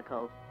woman,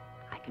 Calico.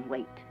 I can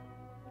wait.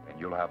 And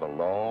you'll have a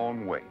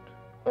long wait.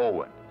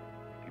 Owen,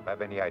 if you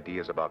have any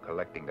ideas about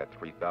collecting that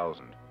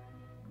 $3,000,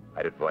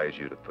 I'd advise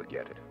you to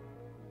forget it.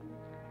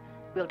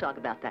 We'll talk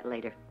about that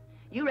later.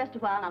 You rest a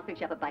while and I'll fix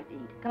you up a bite to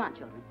eat. Come on,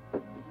 children.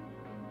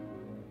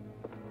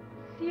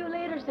 See you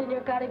later,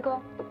 Senor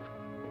Calico.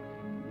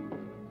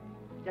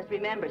 Just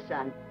remember,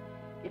 son,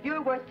 if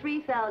you're worth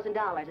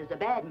 $3,000 as a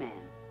bad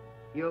man,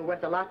 you're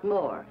worth a lot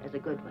more as a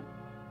good one.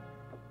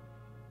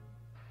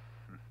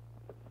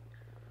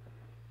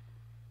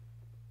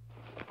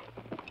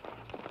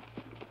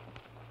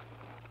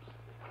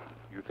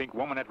 You think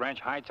woman at ranch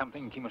hide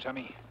something, Kemo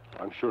Sabe?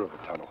 I'm sure of it,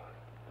 Tonto.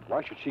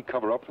 Why should she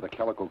cover up for the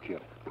Calico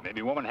Kid?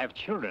 Maybe woman have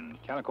children.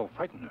 Calico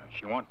frighten her.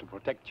 She want to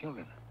protect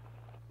children.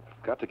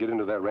 Got to get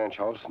into that ranch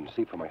house and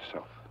see for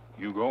myself.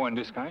 You go in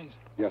disguise?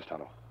 Yes,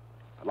 Tonto.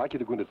 I'd like you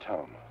to go into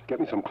town. Get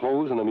me some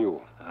clothes and a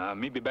mule.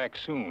 Me be back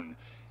soon.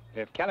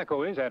 If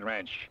Calico is at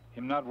ranch,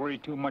 him not worry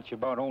too much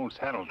about old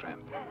Saddle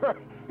Tramp.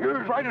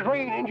 You're as right as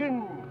rain,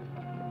 Injun.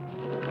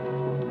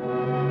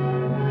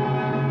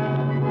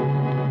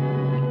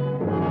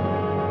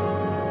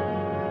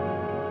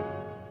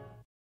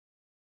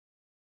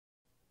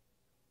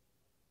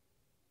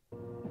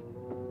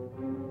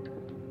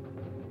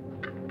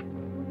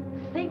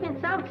 Safe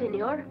and sound,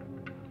 senor.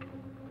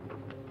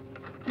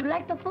 You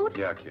like the food?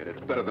 Yeah, kid, it's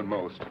better than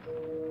most.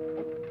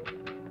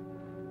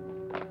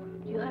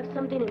 You have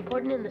something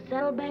important in the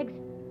saddlebags?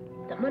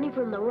 The money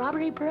from the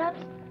robbery, perhaps?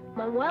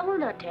 Manuel will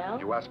not tell.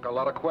 You ask a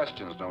lot of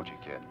questions, don't you,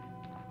 kid?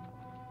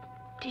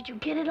 Did you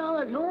get it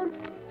all alone?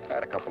 I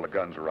had a couple of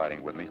guns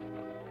riding with me,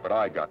 but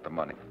I got the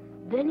money.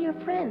 Then you're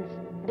friends.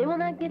 They will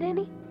not get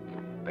any?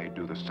 They'd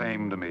do the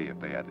same to me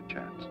if they had the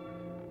chance.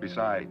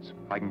 Besides,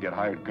 I can get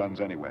hired guns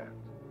anywhere.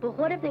 But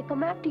what if they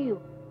come after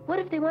you? What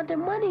if they want their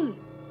money?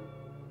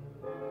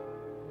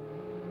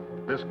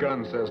 This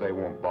gun says they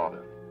won't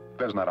bother.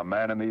 There's not a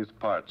man in these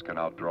parts can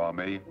outdraw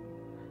me.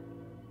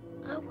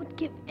 I would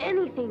give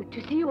anything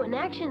to see you in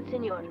action,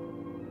 senor.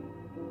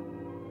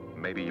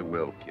 Maybe you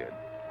will, kid.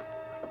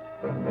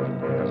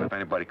 Because if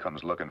anybody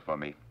comes looking for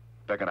me,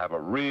 they're gonna have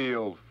a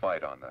real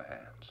fight on their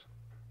hands.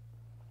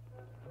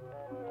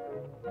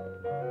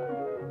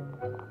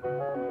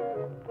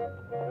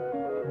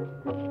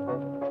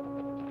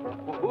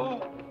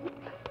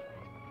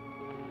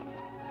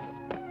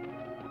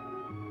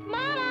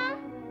 Mama!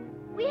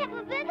 We have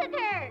a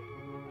visitor!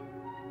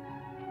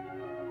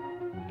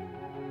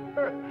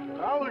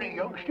 Howdy,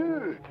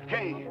 youngster.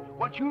 Say,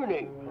 what's your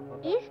name?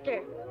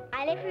 Easter.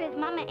 I live here with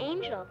Mama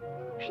Angel.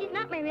 She's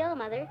not my real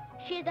mother.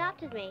 She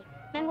adopted me.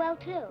 Manuel,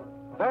 too.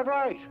 That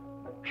right.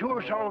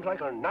 Sure sounds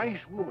like a nice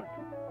woman.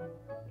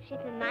 She's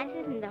the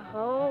nicest in the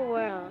whole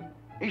world.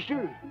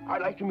 Easter,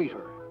 I'd like to meet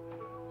her.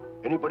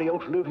 Anybody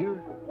else live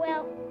here?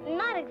 Well,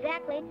 not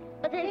exactly,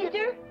 but there's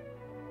Easter?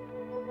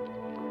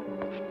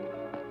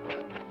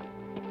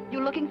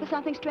 You looking for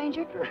something,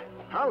 stranger?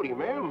 Howdy,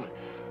 ma'am.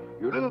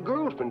 Your little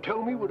girl's been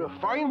telling me what a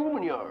fine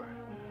woman you are.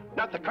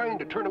 Not the kind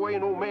to turn away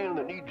an old man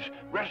that needs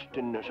rest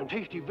and some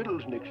tasty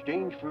victuals in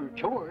exchange for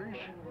chores.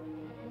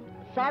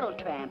 Saddle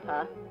tramp,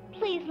 huh?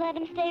 Please let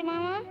him stay,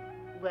 Mama.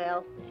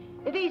 Well,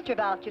 if Easter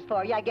vouches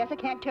for you, I guess I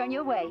can't turn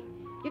you away.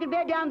 You can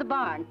bed down the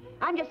barn.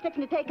 I'm just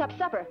fixing to take up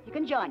supper. You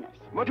can join us.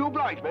 Much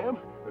obliged, ma'am.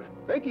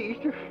 Thank you,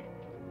 Easter.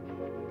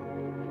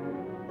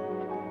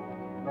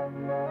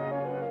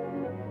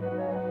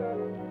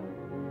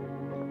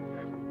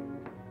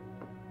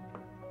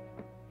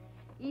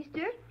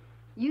 Easter,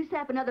 you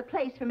set up another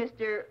place for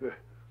Mr.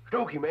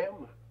 Stokey,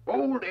 ma'am.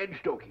 Old Ed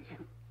Stokey.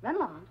 Run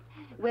along.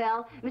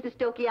 Well, Mr.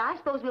 Stokey, I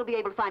suppose we'll be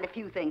able to find a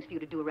few things for you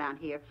to do around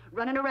here.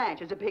 Running a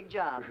ranch is a big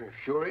job.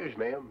 Sure is,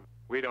 ma'am.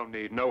 We don't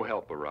need no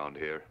help around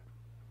here.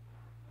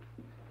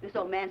 This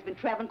old man's been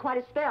traveling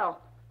quite a spell.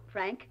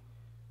 Frank?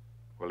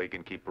 Well, he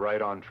can keep right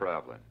on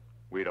traveling.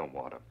 We don't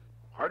want him.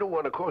 I don't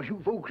want to cause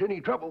you folks any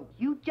trouble.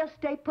 You just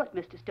stay put,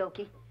 Mr.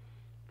 Stokey.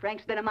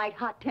 Frank's been a mite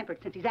hot-tempered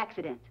since his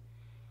accident.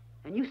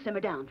 And you simmer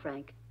down,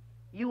 Frank.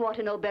 You ought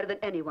to know better than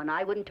anyone.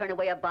 I wouldn't turn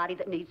away a body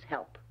that needs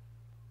help.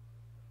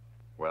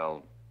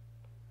 Well,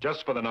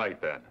 just for the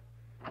night, then.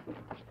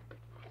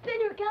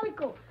 Senor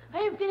Calico,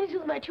 I am finished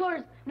with my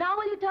chores. Now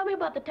will you tell me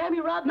about the time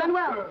you robbed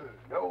Manuel?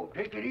 No,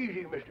 take it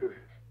easy, mister.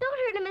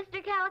 Don't hurt him,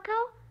 Mr.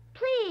 Calico.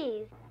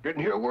 Please.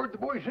 Didn't hear a word the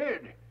boy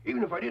said.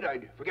 Even if I did,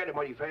 I'd forget it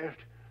mighty fast.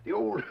 The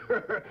old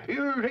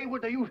ears ain't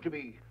what they used to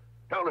be.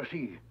 Now, let's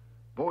see.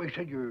 Boy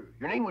said your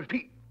name was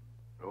Pete.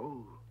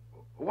 Oh,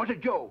 was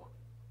it Joe?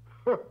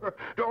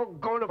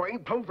 Doggone if I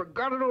ain't plumb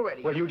forgot it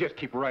already. Well, you just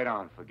keep right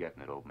on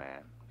forgetting it, old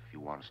man, if you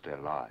want to stay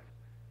alive.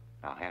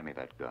 Now, hand me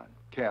that gun,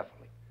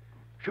 carefully.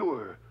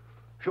 Sure,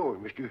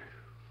 mister.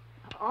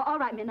 All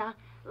right, men, now,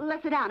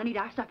 let's sit down and eat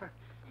our supper.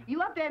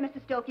 You up there,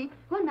 Mr. Stokey.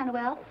 Go on,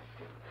 Manuel.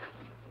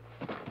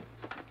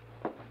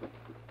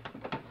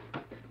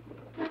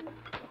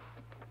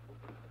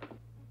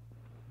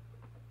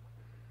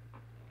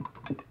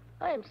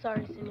 I am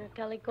sorry, Senor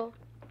Calico.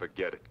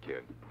 Forget it,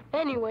 kid.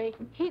 Anyway,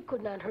 he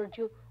could not hurt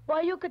you.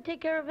 Why, you could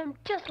take care of him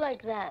just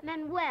like that.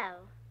 Manuel.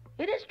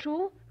 It is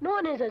true. No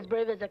one is as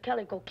brave as a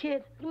Calico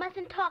kid. You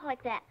mustn't talk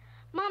like that.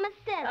 Mama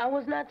said... I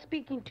was not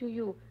speaking to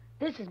you.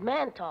 This is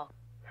man talk.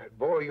 That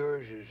boy of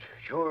yours is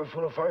sure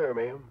full of fire,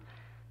 ma'am.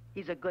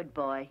 He's a good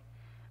boy.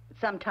 But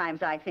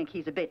sometimes I think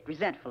he's a bit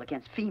resentful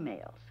against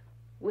females.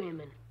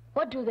 Women.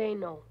 What do they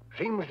know?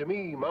 Seems to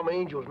me Mama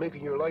Angel's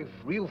making your life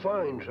real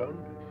fine,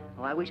 son.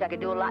 Oh, I wish I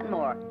could do a lot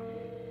more.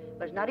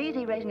 But it's not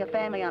easy raising a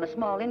family on a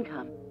small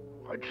income.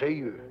 I'd say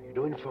you're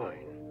doing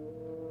fine.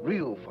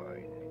 Real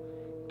fine.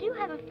 Do you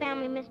have a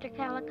family, Mr.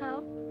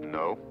 Calico?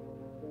 No.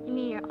 You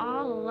mean you're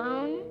all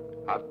alone?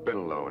 I've been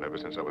alone ever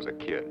since I was a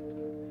kid.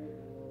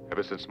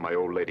 Ever since my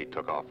old lady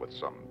took off with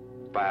some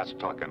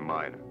fast-talking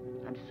miner.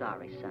 I'm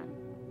sorry, son.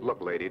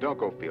 Look, lady, don't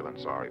go feeling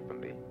sorry for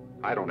me.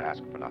 I don't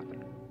ask for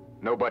nothing.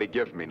 Nobody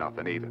gives me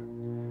nothing either.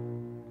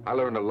 I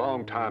learned a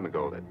long time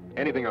ago that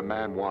anything a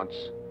man wants,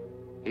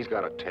 he's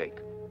got to take.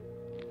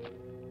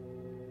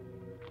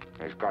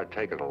 He's got to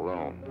take it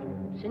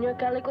alone. Senor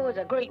Calico is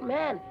a great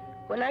man.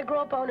 When I grow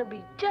up, I want to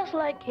be just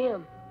like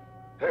him.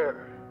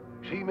 There.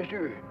 See,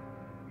 mister?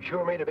 You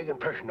sure made a big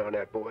impression on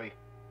that boy.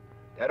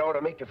 That ought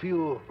to make you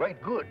feel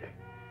right good.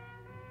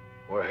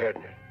 Or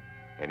hadn't it?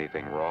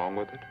 Anything wrong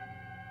with it?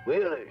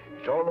 Well,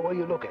 it's all the way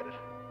you look at it.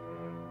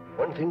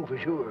 One thing for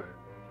sure.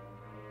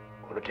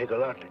 Gonna take a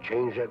lot to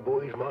change that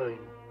boy's mind.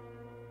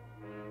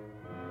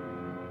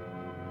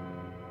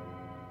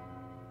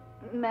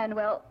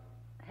 Manuel,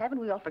 haven't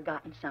we all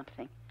forgotten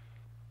something?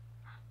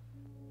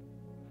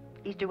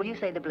 Easter, will you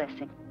say the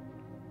blessing?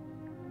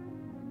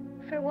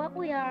 For what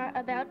we are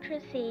about to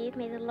receive,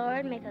 may the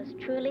Lord make us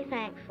truly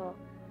thankful.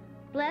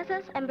 Bless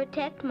us and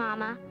protect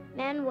Mama,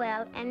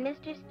 Manuel, and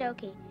Mr.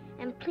 Stokey,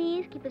 and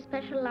please keep a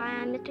special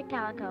eye on Mr.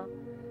 Calico,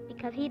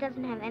 because he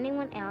doesn't have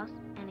anyone else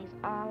and he's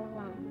all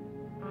alone.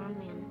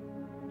 Amen.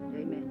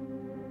 Amen.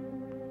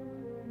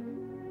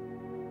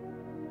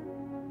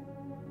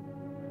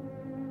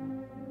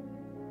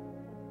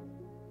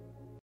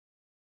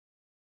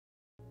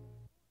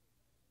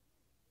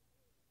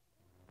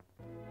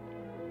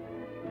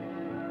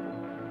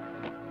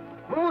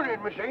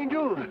 Morning, Miss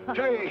Angel.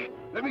 Say,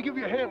 let me give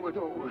you a hand with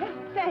those.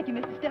 Thank you,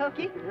 Mr.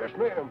 Stokey. Yes,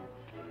 ma'am.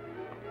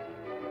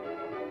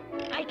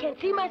 I can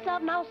see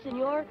myself now,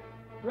 senor.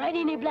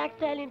 Riding a black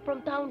stallion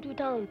from town to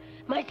town.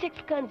 My 6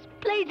 guns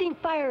blazing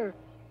fire.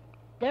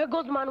 There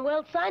goes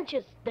Manuel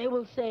Sanchez, they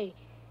will say.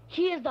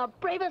 He is the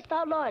bravest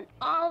outlaw in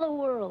all the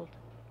world.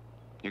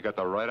 You got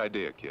the right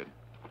idea, kid.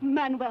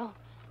 Manuel,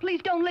 please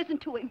don't listen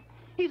to him.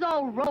 He's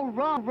all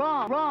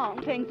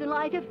wrong things in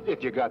life.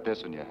 If you got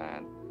this in your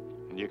hand,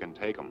 and you can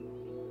take 'em.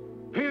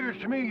 Appears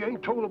to me you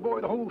ain't told the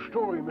boy the whole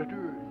story,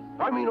 mister.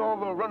 I mean all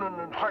the running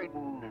and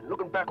hiding and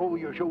looking back over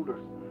your shoulder.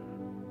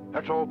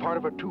 That's all part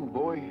of it too,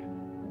 boy.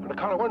 On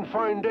account of one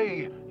fine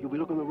day, you'll be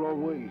looking the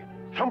wrong way.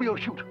 Somebody will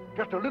shoot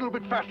just a little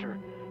bit faster.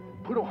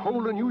 Put a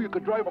hole in you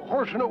could drive a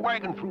horse and a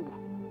wagon through.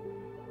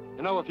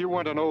 You know, if you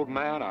weren't an old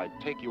man, I'd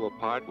take you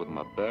apart with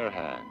my bare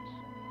hands.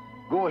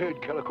 Go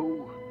ahead,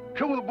 Calico.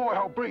 Show the boy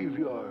how brave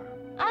you are.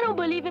 I don't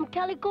believe him,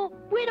 Calico.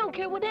 We don't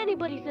care what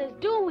anybody says,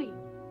 do we?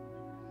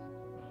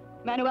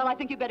 Manuel, I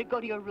think you better go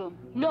to your room.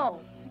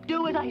 No.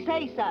 Do as I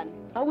say, son.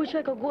 I wish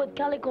I could go with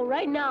Calico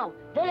right now.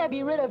 Then I'd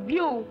be rid of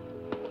you.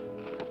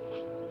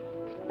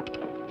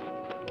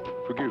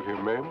 Forgive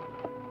him, ma'am.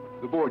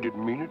 The boy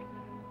didn't mean it.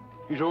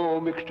 He's all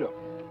mixed up.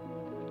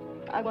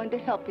 I wanted to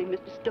help him,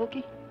 Mr.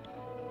 Stokey.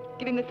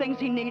 Give him the things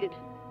he needed.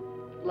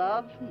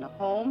 Love and a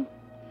home.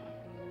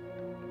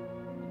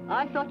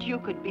 I thought you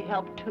could be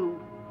helped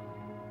too.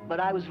 But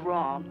I was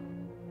wrong.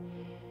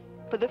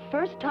 For the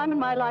first time in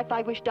my life,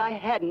 I wished I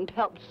hadn't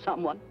helped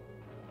someone.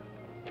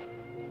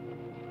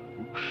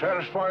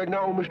 Satisfied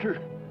now,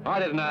 mister? I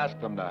didn't ask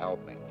them to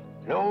help me.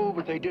 No,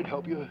 but they did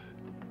help you.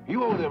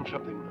 You owe them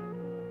something.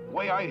 The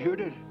way I heard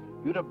it,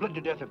 you'd have bled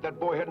to death if that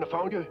boy hadn't have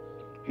found you.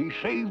 He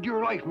saved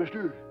your life,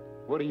 mister.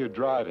 What are you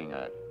driving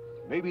at?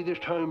 Maybe this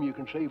time you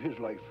can save his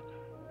life.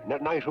 And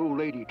that nice old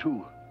lady,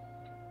 too.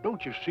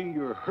 Don't you see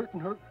you're hurting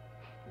her?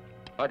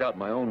 I got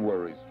my own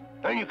worries.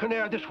 Then you can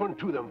add this one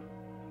to them.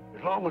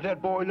 As long as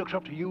that boy looks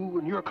up to you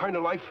and your kind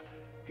of life,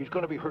 he's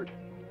gonna be hurt.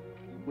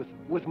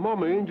 With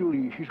Mama Angel,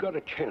 he's got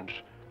a chance.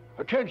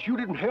 A chance you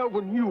didn't have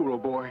when you were a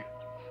boy.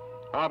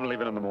 I'm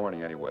leaving in the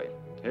morning anyway.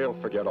 He'll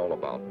forget all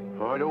about me.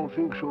 I don't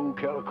think so,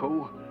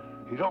 Calico.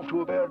 He's off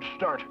to a bad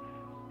start.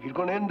 He's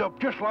gonna end up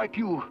just like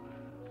you.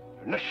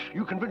 Unless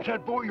you convince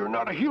that boy you're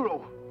not a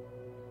hero.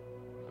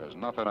 There's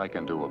nothing I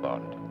can do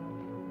about it.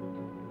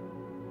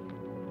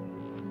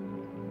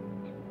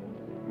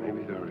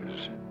 Maybe there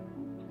is.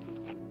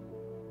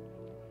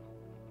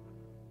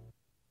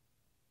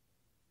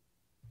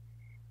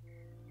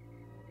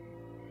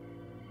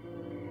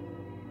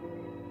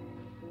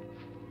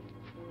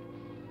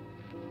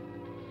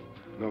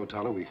 No,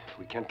 Tonto, we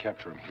can't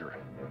capture him here.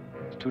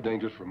 It's too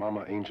dangerous for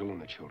Mama Angel and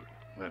the children.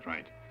 That's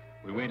right.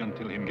 We'll wait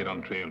until him get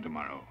on trail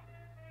tomorrow.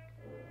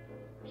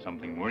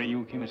 Something worry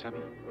you, Kemo Sabe?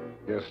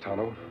 Yes,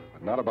 Tonto,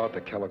 but not about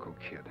the Calico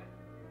Kid.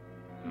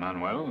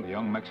 Manuel, the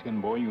young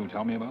Mexican boy you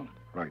tell me about?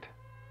 Right.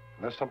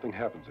 Unless something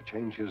happens to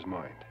change his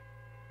mind,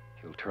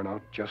 he'll turn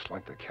out just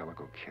like the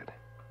Calico Kid.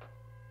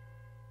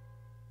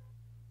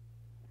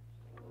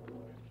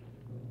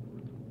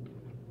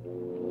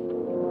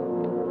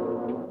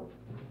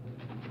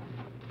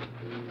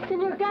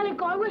 Senor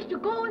Calico, I wish to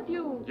go with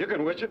you. You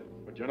can wish it,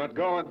 but you're not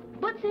going.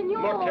 But,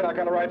 senor... Look, kid, I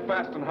gotta ride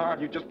fast and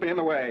hard. You just be in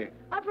the way.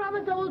 I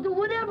promise I will do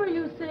whatever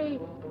you say.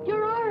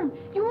 Your arm.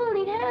 You won't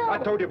need help. I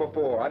told you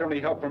before, I don't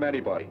need help from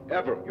anybody,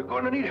 ever. You're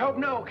gonna need help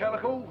now,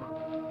 Calico.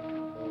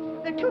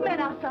 There are 2 men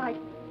outside.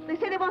 They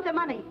say they want their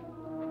money.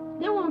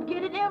 They won't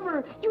get it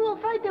ever. You will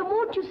fight them,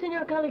 won't you,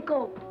 Senor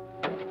Calico?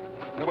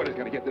 Nobody's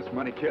gonna get this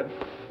money, kid.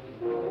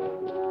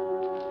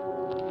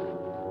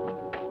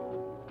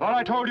 Thought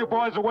I told you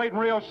boys to wait in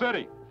Rio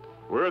City.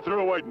 We're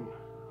through waiting.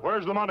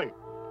 Where's the money?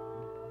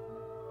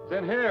 It's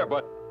in here,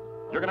 but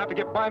you're gonna have to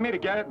get by me to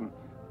get it, and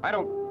I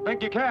don't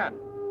think you can.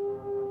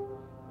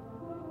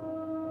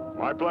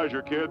 My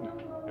pleasure, kid.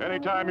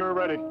 Anytime you're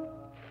ready.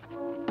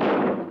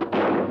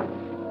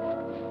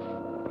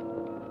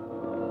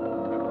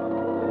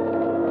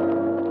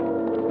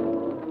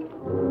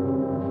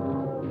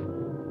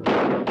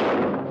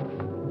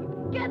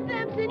 Get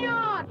them,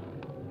 senor!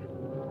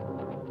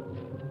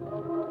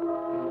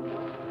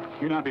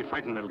 You not be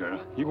frightened, little girl.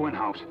 You go in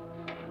house.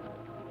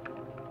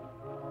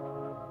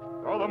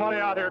 Throw the money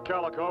out here,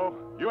 Calico.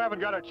 You haven't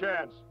got a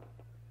chance.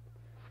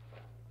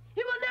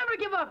 He will never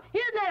give up. He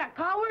isn't that a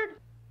coward.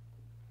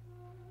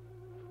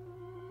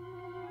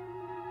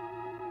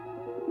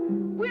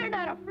 We're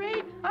not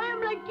afraid. I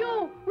am like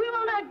you. We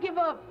will not give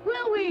up,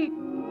 will we?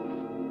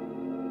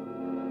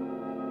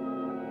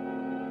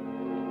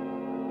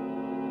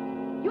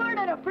 You are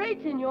not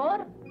afraid,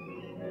 senor.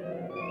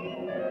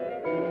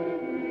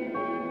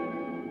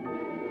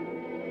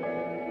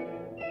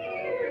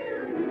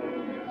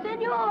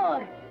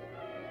 Senor!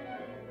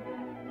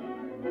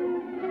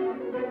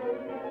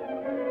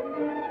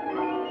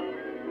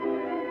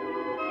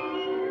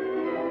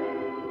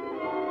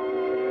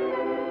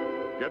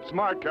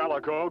 smart,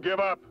 Calico. Give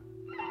up.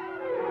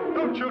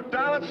 Don't shoot,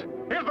 Dallas.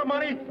 Here's the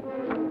money.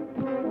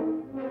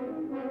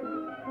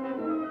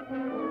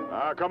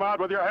 Now, come out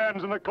with your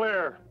hands in the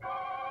clear.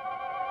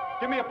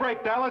 Give me a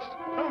break, Dallas.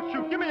 Don't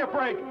shoot. Give me a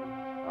break.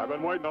 I've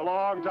been waiting a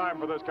long time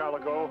for this,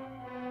 Calico.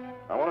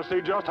 I want to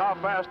see just how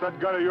fast that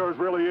gun of yours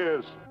really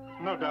is.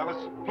 No, Dallas.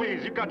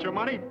 Please, you got your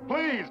money.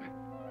 Please.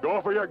 Go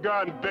for your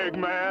gun, big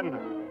man.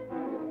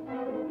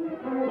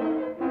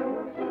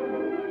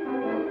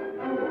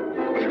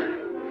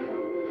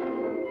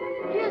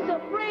 He is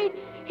afraid.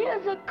 He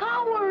is a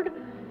coward.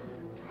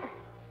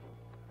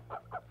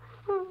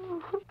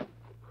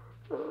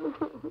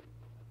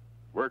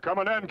 We're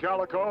coming in,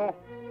 Calico.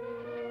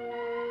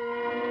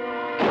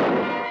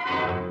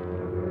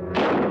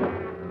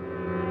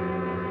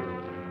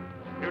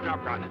 You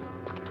drop gun.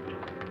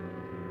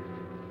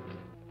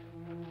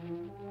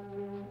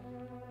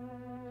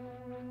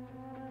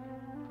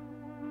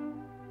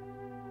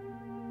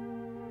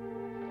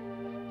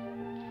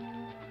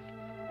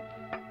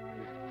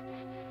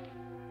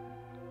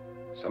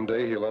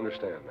 Someday he'll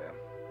understand, ma'am.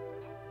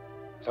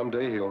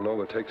 Someday he'll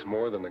know it takes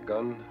more than a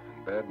gun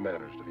and bad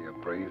manners to be a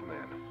brave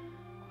man.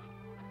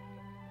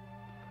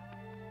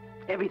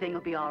 Everything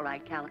will be all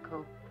right,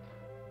 Calico.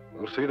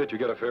 We'll see that you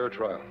get a fair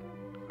trial.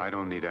 I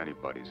don't need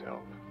anybody's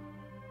help.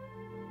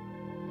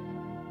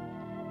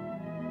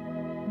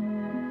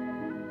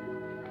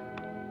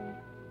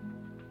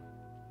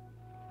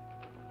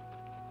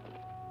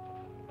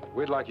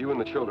 We'd like you and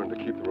the children to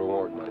keep the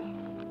reward money.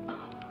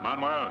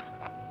 Manuel,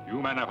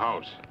 you man of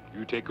house.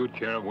 You take good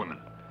care of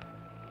women.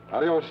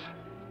 Adios.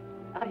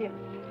 Adios.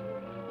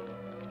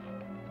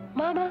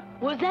 Mama,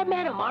 was that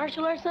man a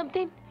marshal or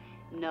something?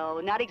 No,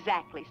 not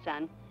exactly,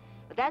 son.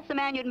 But that's the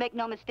man you'd make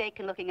no mistake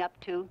in looking up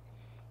to.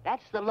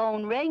 That's the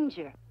Lone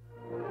Ranger.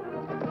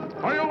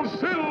 Hi-yo,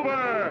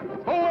 Silver!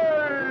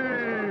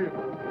 Away!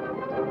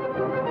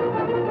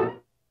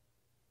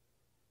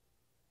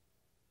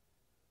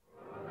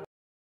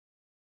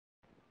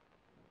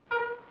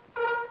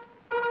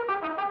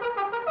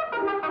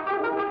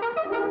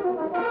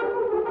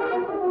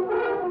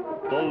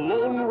 The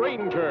Lone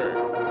Ranger.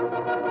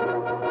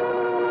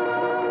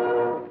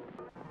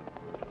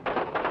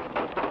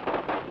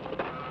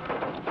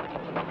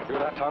 Hear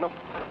that, Tonto?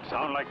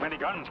 Sound like many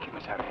guns, Kemo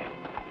Sabe.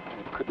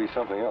 It could be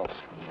something else.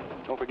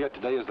 Don't forget,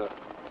 today is the...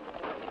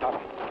 Tonto,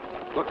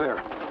 look there.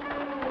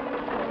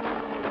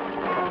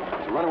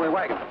 It's a runaway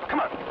wagon. Come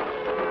on.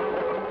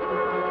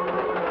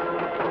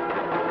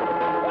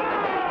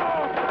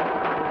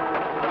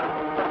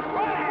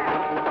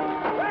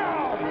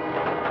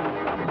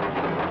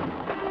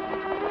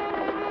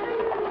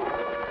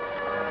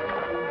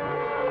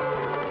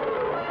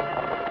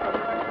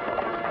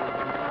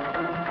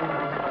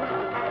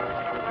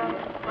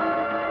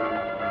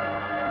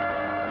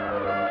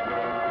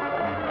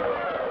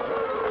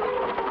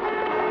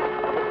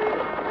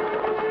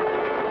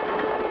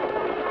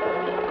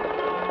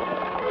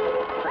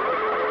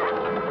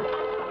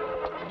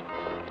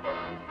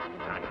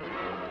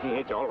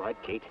 It's all right,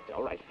 Kate. It's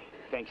all right.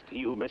 Thanks to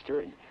you, mister,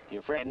 and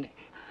your friend.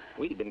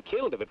 We'd have been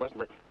killed if it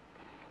wasn't for...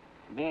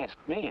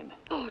 Masked man.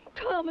 Oh,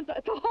 Tom, it's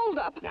a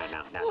holdup.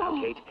 Now,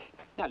 Kate.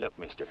 Now, look,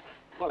 mister.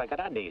 All I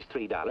got on me is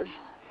 $3.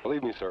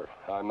 Believe me, sir,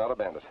 I'm not a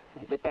bandit.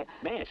 But that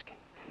mask...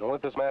 Don't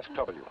let this mask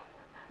trouble you.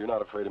 You're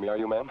not afraid of me, are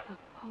you, ma'am?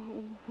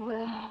 Oh,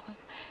 well,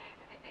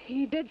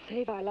 he did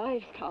save our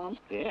lives, Tom.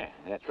 Yeah,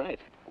 that's right.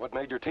 What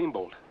made your team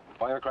bolt?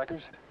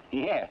 Firecrackers?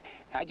 Yeah.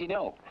 How'd you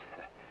know?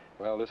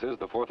 Well, this is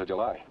the 4th of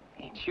July.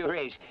 It sure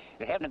is.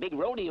 They're having a big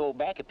rodeo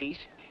back a piece.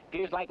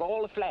 Appears like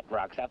all the flat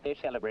rocks out there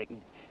celebrating.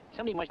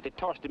 Somebody must have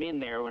tossed them in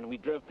there when we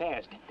drove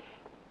past.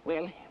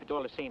 Well, if it's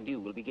all the same to you,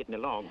 we'll be getting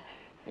along.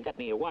 I got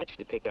me a watch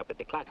to pick up at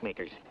the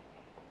clockmaker's.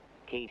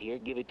 Kate here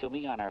give it to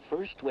me on our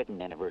first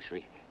wedding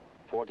anniversary,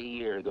 40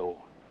 years ago.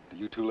 Do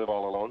you two live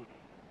all alone?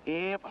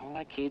 Yep, all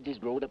my kids is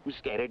growed up and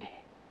scattered.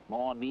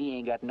 Ma and me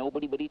ain't got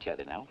nobody but each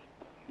other now.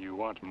 You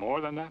want more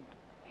than that?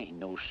 Ain't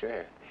no,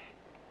 sir.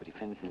 But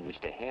if anything was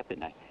to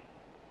happen,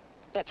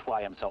 that's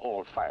why I'm so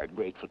all-fired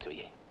grateful to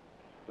you.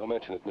 Don't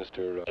mention it,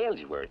 Mr.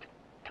 Ellsworth.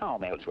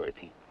 Tom Ellsworth.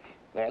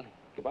 Well,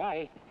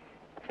 goodbye.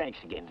 Thanks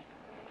again.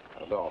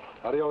 No.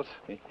 Adios.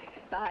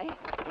 Bye.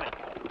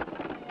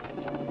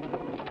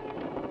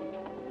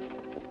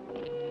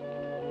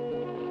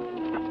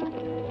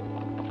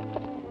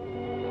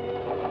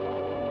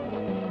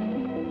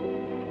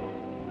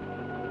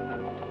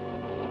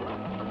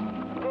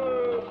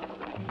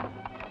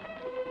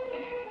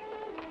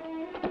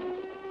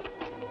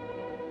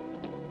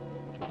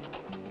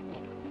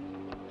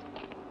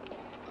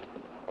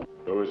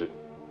 Who is it?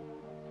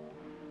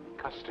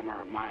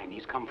 Customer of mine.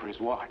 He's come for his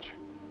watch.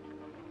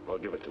 Well,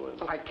 give it to him.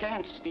 Well, I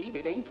can't, Steve.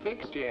 It ain't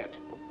fixed yet.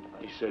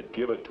 He said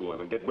give it to him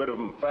and get rid of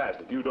him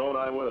fast. If you don't,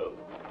 I will.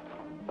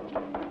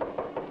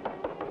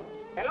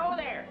 Hello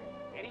there.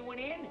 Anyone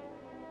in?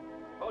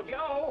 Oh,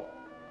 Joe.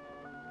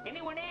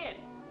 Anyone in?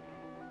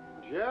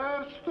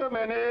 Just a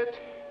minute.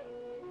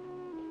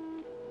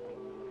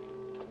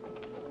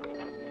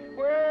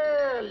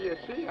 Well, Well, you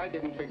see, I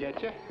didn't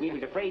forget you. We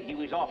was afraid you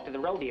was off to the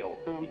rodeo.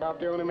 I'm about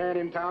the only man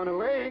in town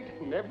who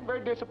ain't. Never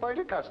disappoint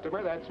a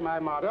customer. That's my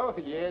motto.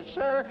 Yes,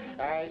 sir.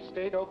 I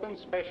stayed open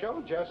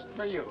special just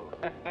for you.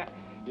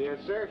 Yes,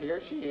 sir.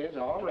 Here she is,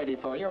 all ready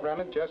for you,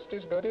 running just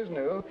as good as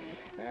new.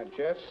 Now,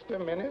 just a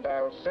minute.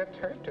 I'll set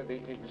her to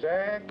the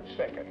exact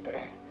second.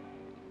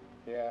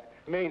 Yeah,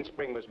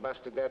 mainspring was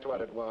busted, that's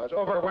what it was.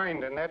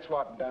 Overwinding, that's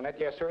what done it.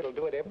 Yes, sir, it'll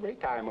do it every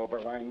time,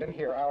 overwinding.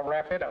 Here, I'll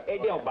wrap it up. Hey,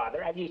 don't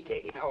bother. I'll just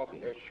take it. Oh,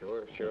 yeah,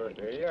 sure.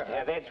 There you are.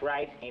 Yeah, that's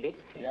right, ain't it?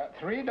 Yeah,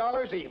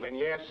 $3 even,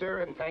 yes,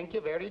 sir, and thank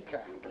you very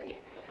kindly.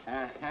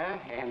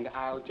 And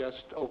I'll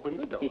just open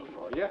the door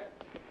for you.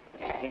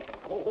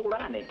 Hold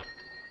on, it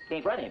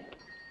ain't running.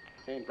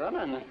 Ain't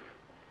running?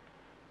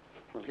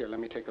 Well, here, let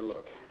me take a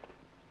look.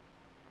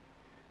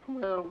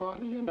 Well,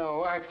 what do you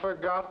know? I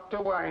forgot to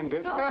wind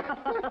it.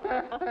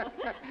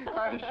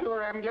 I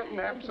sure am getting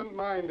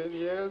absent-minded,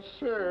 yes,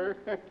 sir.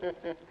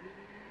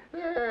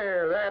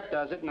 There, that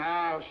does it.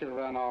 Now she'll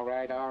run all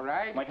right.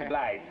 Much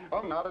obliged.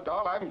 Oh, not at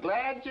all. I'm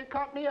glad you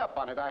caught me up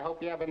on it. I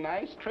hope you have a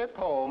nice trip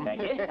home.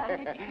 Thank you.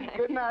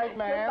 Good night,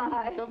 ma'am.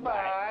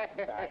 Goodbye.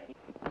 Goodbye.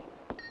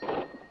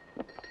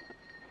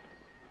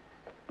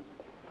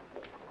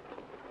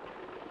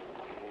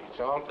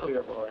 It's all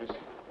clear, boys.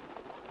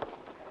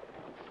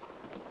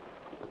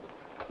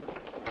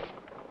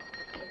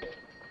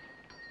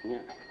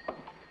 Yeah.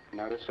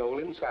 Not a soul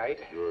in sight.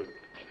 Good.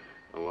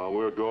 And while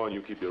we're gone,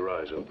 you keep your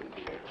eyes open.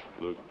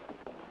 Look.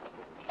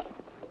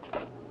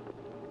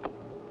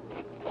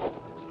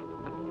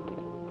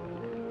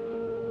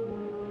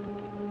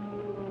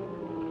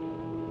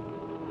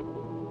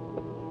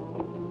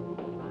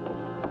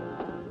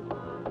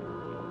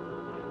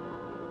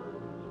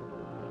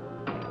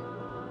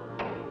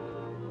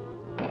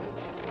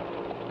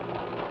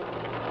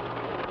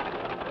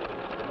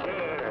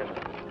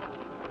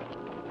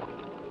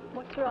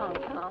 What's wrong,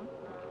 Tom?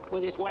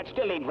 Well, this watch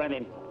still ain't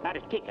running. Not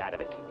a kick out of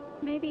it.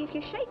 Maybe if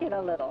you shake it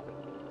a little.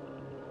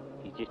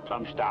 He's just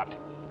plumb stopped.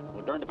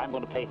 Well, darned if I'm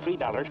going to pay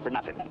 $3 for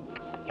nothing. Come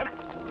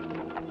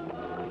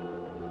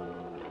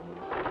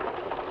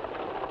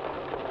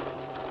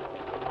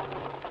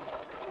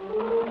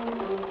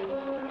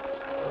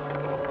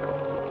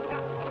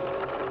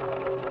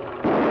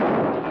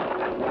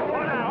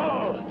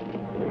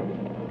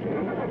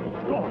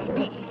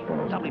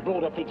on. Somebody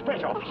blowed up the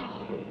express office.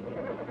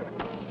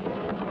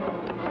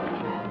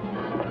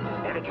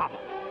 There they come.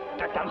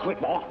 Duck down quick,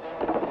 boy.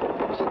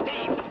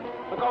 Steve,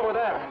 look over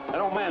there.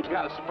 That old man's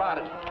got us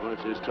spotted. Well,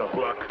 it's his tough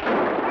luck.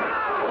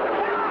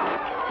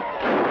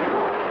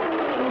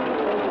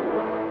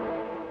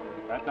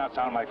 That not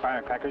sound like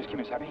firecrackers,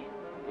 Kemo Sabe?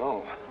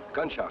 No,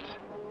 gunshots.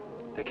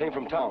 They came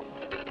from town.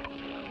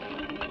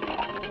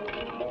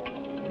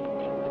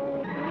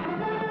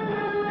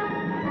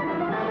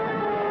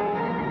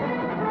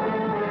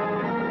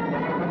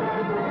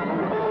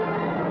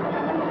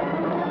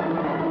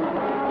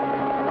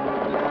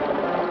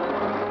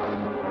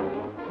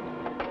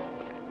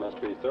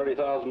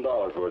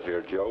 $30,000 worth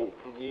here, Joe.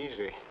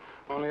 Easy.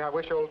 Only I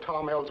wish old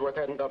Tom Ellsworth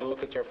hadn't got to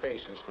look at your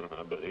faces.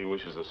 I bet he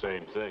wishes the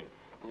same thing.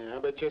 Yeah,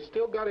 but you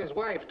still got his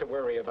wife to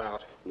worry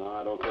about. No,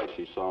 I don't think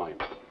she saw him.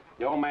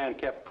 The old man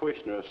kept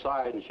pushing her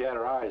aside, and she had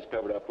her eyes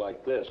covered up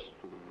like this.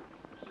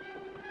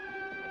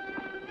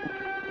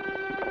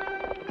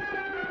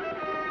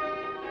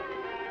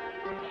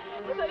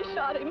 They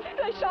shot him.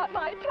 They shot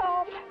my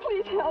Tom.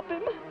 Please help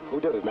him. Who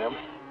did it, ma'am?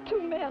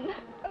 2 men.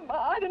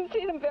 I didn't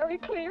see them very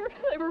clear.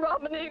 They were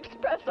robbing the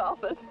express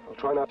office. Well,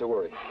 try not to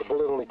worry. The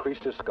bullet only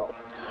creased his skull.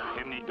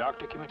 Him need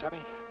doctor, Kemo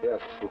Sabe?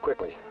 Yes, and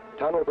quickly.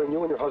 Tom will bring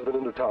you and your husband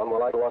into town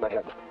while I go on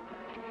ahead.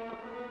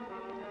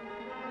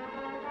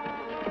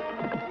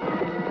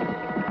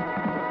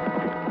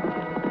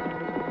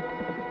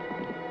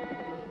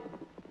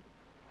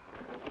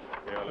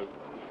 Yeah, Luke.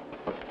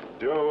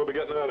 Joe, we'll be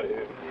getting out of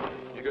here.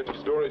 You got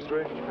your story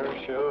straight?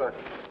 Sure.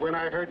 When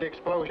I heard the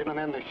explosion and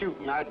then the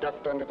shooting, I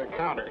ducked under the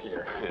counter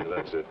here. Yeah,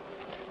 that's it.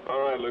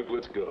 All right, Luke,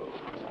 let's go.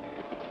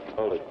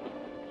 Hold it.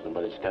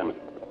 Somebody's coming.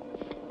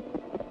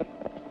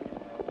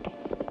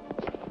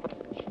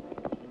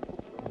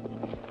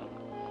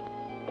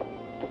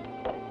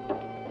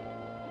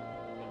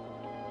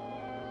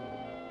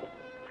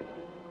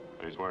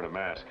 He's wearing a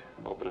mask.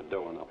 Open the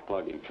door and I'll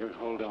plug him. Sure,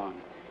 hold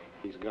on.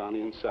 He's gone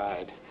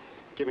inside.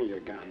 Give me your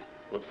gun.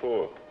 What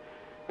for?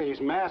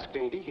 He's masked,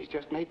 ain't he? He's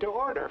just made to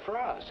order for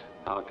us.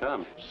 How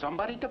come?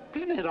 Somebody to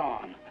pin it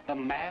on. The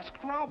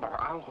masked robber.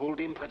 I'll hold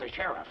him for the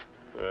sheriff.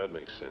 That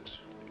makes sense.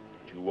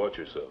 You watch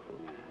yourself.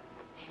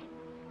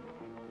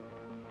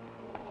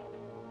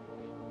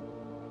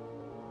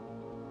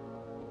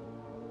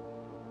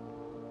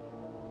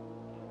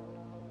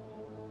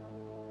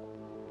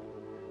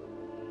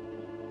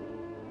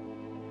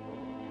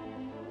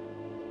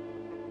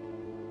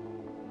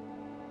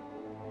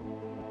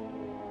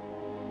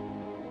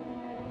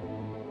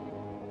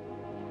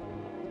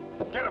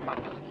 Get him up.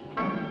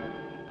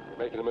 You're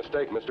making a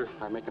mistake, mister.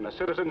 I'm making a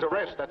citizen's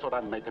arrest, that's what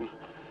I'm making.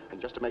 And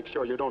just to make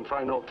sure you don't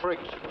try no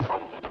tricks.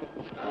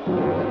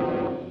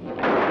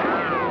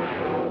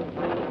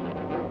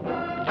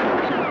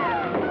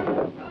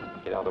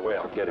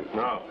 jail. Get him.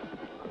 No.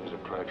 There's a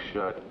crack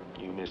shot.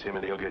 You miss him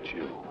and he'll get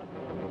you.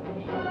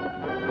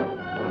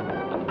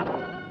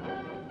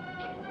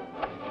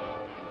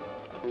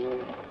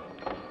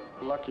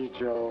 Lucky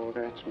Joe,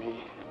 that's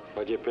me.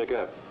 What'd you pick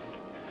up?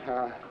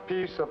 A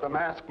piece of the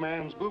masked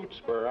man's boot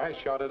spur. I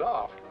shot it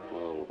off.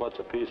 Well, what's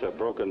a piece of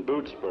broken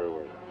boot spur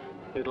worth?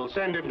 It'll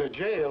send him to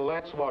jail,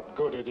 that's what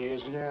good it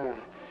is, yeah.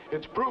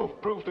 It's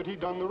proof that he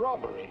done the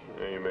robbery.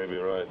 Yeah, you may be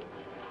right.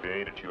 If he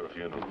ain't at your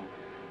funeral.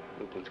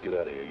 Look, let's get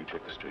out of here. You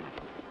check the street.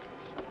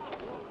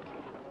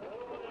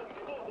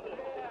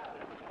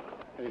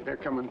 Hey, they're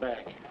coming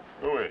back.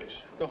 Who is?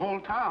 The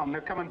whole town.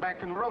 They're coming back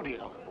from the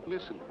rodeo.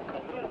 Listen.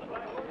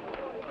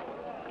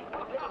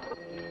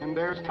 And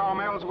there's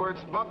Tom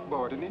Ellsworth's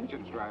buckboard, and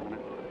Injun's driving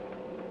it.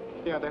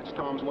 Yeah, that's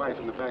Tom's wife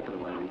in the back of the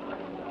wagon.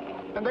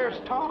 And there's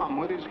Tom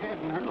with his head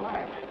in her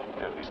lap.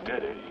 Yeah, he's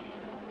dead, eh?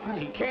 Well,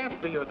 he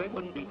can't be, or they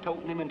wouldn't be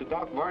toting him into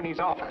Doc Varney's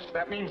office.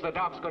 That means the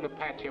doc's going to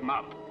patch him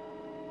up.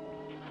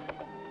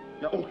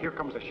 Oh, here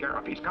comes the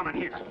sheriff. He's coming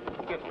here.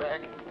 Get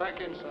back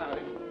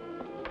inside.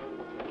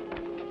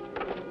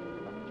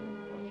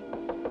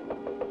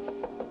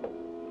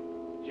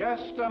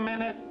 Just a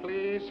minute,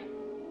 please.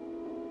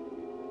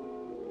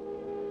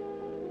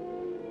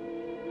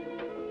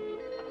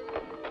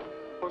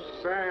 Oh,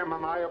 Sam,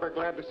 am I ever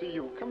glad to see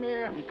you. Come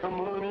in, come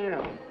on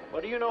in.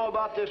 What do you know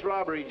about this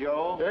robbery,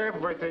 Joe?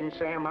 Everything,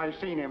 Sam. I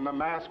seen him, the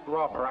masked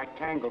robber. I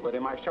tangled with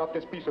him. I shot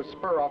this piece of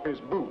spur off his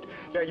boot.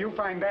 Yeah, you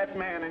find that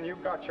man and you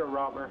got your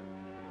robber.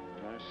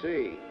 I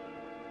see.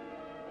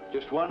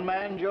 Just one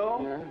man,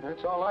 Joe? Yeah,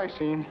 that's all I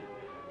seen.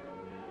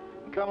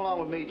 Come along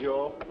with me,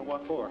 Joe.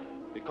 What for?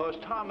 Because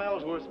Tom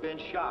Ellsworth's been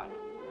shot,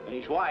 and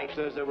his wife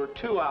says there were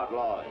 2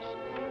 outlaws.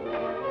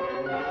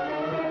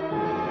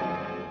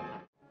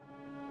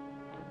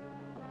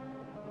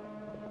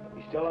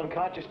 He's still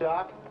unconscious,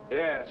 Doc?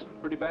 Yes,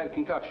 pretty bad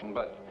concussion,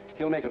 but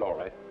he'll make it all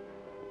right.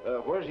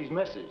 Where's his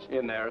missus?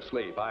 In there,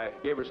 asleep. I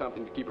gave her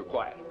something to keep her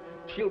quiet.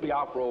 She'll be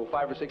out for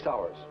 5 or 6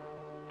 hours.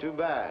 Too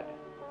bad.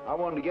 I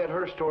wanted to get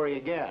her story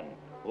again,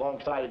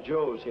 alongside of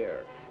Joe's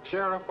here.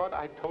 Sheriff, what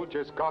I told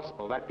you is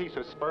gospel. That piece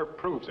of spur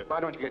proves it. Why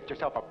don't you get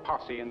yourself a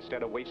posse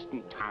instead of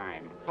wasting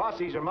time?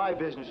 Posses are my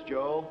business,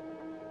 Joe.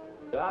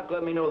 Doc,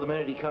 let me know the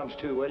minute he comes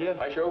to, will you?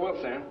 I sure will,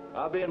 Sam.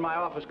 I'll be in my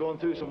office going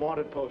through some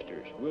wanted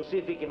posters. We'll see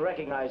if he can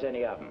recognize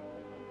any of them.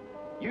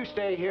 You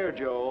stay here,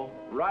 Joe.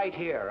 Right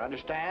here,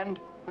 understand?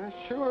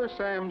 Sure,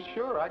 Sam,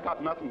 sure. I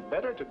got nothing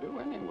better to do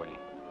anyway.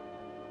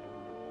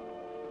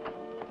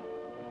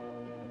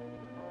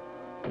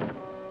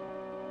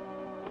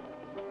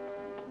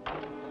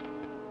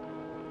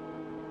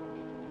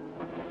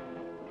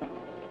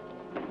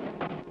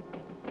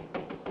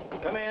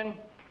 Come in.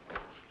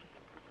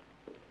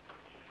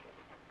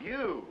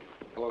 You.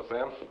 Hello,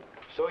 Sam.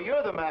 So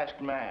you're the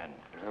masked man.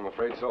 I'm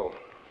afraid so.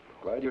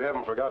 Glad you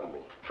haven't forgotten me.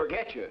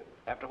 Forget you.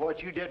 After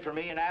what you did for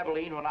me in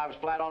Abilene when I was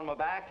flat on my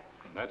back?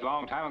 That's a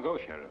long time ago,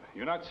 Sheriff.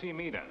 You not see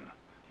me then.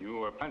 You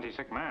were a plenty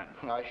sick man.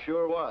 I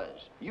sure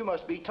was. You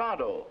must be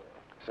Tonto.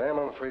 Sam,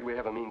 I'm afraid we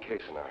have a mean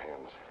case in our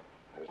hands.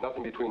 There's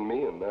nothing between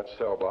me and that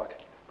cell block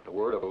but the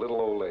word of a little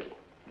old lady.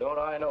 Don't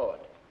I know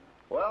it?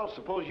 Well,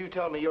 suppose you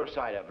tell me your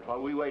side of it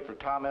while we wait for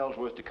Tom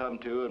Ellsworth to come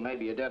to and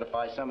maybe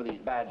identify some of these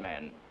bad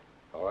men.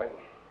 All right.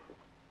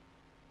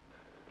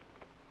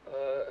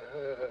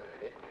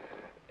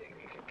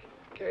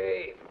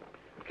 Kate.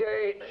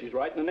 She's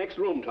right in the next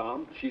room,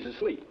 Tom. She's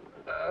asleep.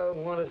 I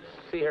want to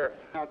see her.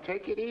 Now,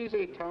 take it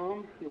easy,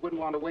 Tom. You wouldn't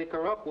want to wake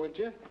her up, would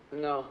you?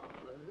 No.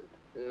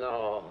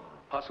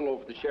 Hustle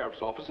over to the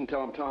sheriff's office and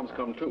tell him Tom's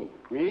come too.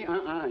 Me?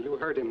 You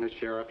heard him, the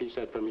sheriff. He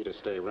said for me to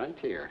stay right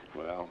here.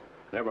 Well,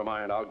 never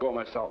mind. I'll go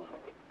myself.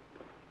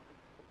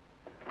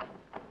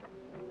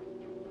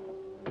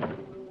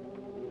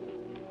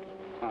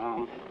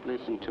 Tom,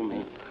 listen to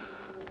me.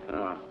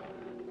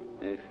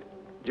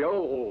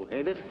 Joe,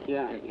 ain't it?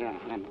 Yeah,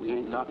 and we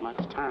ain't got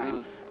much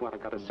time. What I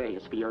gotta say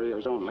is for your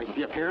ears only.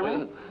 You hear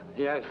me?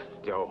 Yes,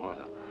 Joe.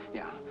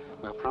 Yeah.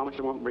 Well, promise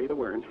you won't breathe a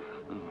word.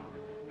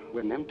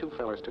 When them 2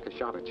 fellas took a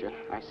shot at you,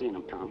 I seen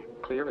them, Tom,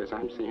 clear as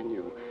I'm seeing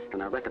you,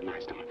 and I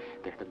recognized them.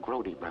 They're the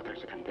Grody brothers,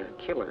 and they're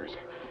killers.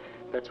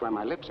 That's why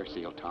my lips are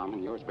sealed, Tom,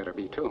 and yours better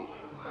be, too.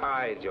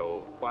 Hi,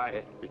 Joe.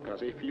 Why?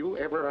 Because if you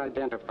ever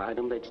identified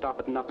them, they'd stop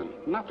at nothing.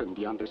 Nothing,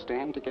 do you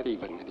understand, to get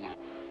even with you.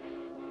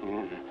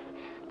 Yeah.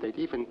 They'd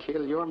even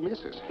kill your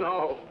missus.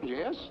 No.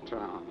 Yes,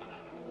 Tom.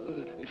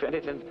 If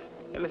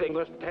anything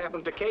was to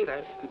happen to Kate,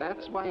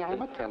 That's why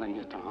I'm a-telling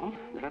you, Tom.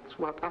 That's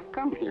what I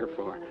come here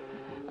for.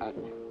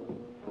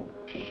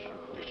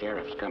 The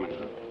sheriff's coming.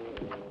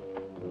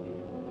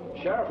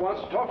 Sheriff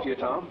wants to talk to you,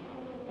 Tom.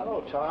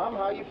 Hello, Tom.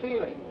 How you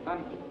feeling?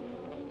 I'm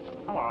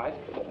all right.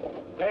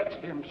 That's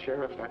him,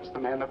 Sheriff. That's the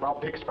man that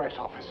robbed the express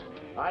office.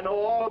 I know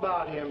all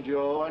about him,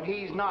 Joe, and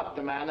he's not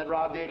the man that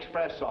robbed the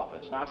express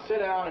office. Now sit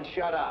down and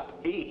shut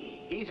up.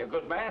 He's a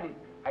good man.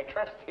 I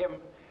trust him.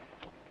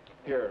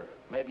 Here,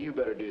 maybe you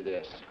better do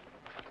this.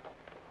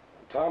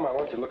 Tom, I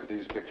want you to look at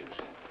these pictures.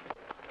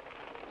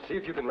 See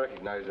if you can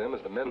recognize them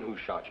as the men who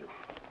shot you.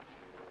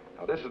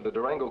 Now, this is the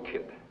Durango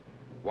Kid,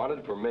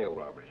 wanted for mail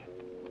robbery.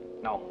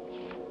 No.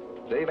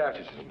 Dave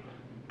Atchison,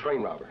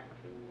 train robber.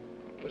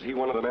 Was he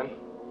one of the men?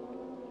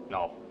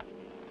 No.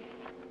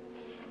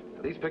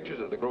 Now, these pictures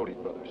are the Grody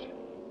brothers,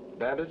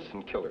 bandits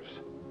and killers.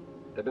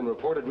 They've been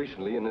reported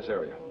recently in this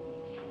area.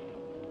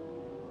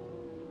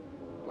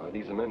 Well, are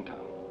these the men, Tom?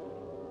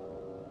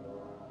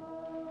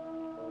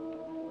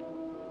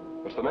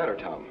 What's the matter,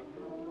 Tom?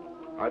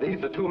 Are these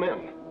the two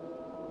men?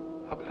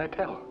 How can I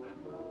tell?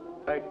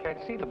 I can't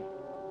see them.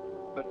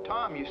 But,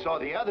 Tom, you saw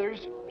the others.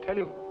 I tell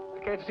you,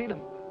 I can't see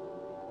them.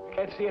 I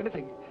can't see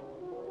anything.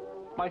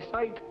 My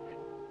sight.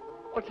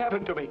 What's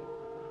happened to me?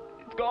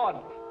 It's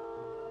gone.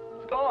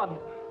 It's gone.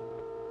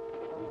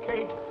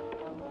 Kate.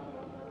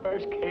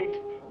 Where's Kate?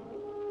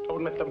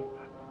 Don't let them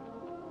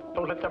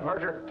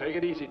hurt her. Take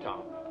it easy,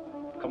 Tom.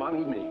 Come on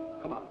with me.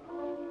 Come on.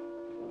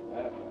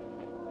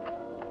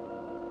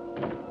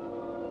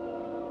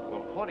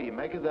 Well, what do you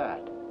make of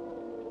that?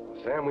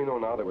 Sam, we know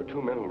now there were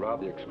two men who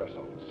robbed the express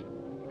office.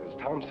 As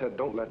Tom said,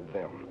 don't let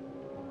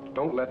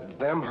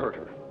them hurt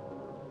her.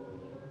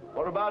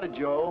 What about it,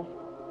 Joe?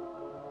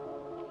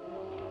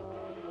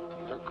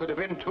 There could have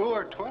been 2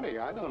 or 20,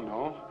 I don't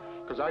know.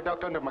 Because I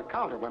ducked under my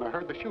counter when I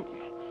heard the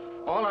shooting.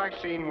 All I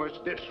seen was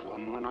this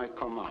one when I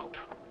come out.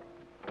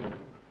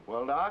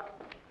 Well, Doc?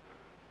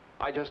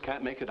 I just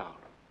can't make it out.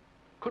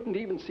 Couldn't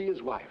even see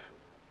his wife.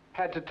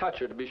 Had to touch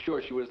her to be sure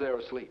she was there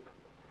asleep.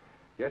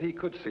 Yet he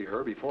could see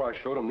her before I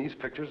showed him these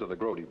pictures of the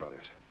Grody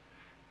brothers.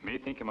 Me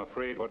think him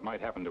afraid what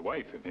might happen to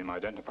wife if him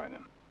identify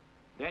them.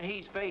 Then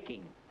he's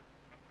faking.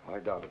 I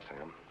doubt it,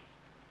 Sam.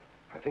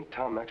 I think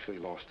Tom actually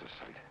lost his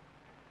sight.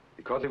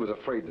 Because he was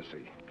afraid to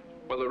see.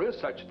 Well, there is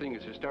such a thing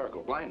as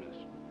hysterical blindness.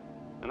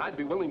 And I'd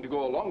be willing to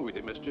go along with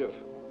you, Miss Jiff,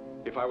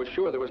 if I was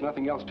sure there was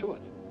nothing else to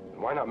it.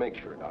 And why not make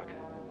sure, Doc?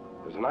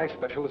 There's an eye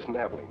specialist in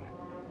Abilene.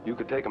 You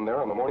could take him there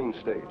on the morning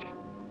stage.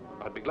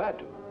 I'd be glad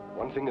to.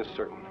 One thing is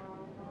certain.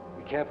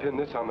 We can't pin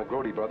this on the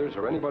Grody brothers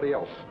or anybody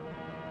else,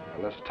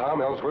 unless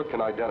Tom Ellsworth can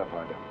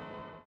identify them.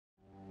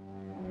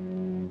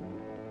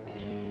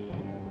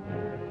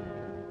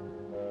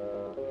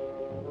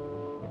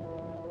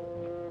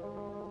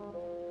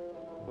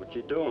 What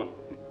you doing?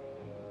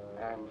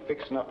 I'm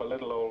fixing up a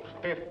little old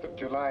 5th of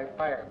July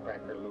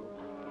firecracker loop.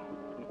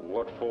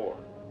 What for?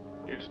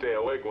 You'd stay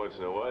awake once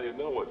in a while, you'd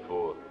know what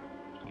for.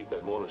 Just keep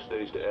that morning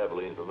stage to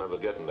Abilene. If I remember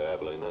getting to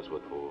Abilene, that's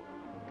what for.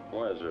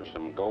 Why, is there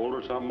some gold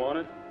or something on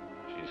it?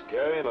 She's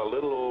carrying a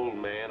little old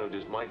man who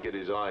just might get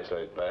his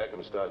eyesight back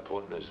and start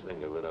pointing his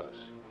finger at us.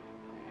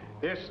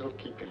 This'll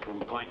keep him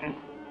from pointing.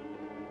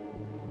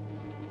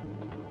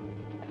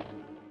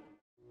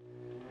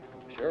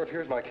 Sheriff,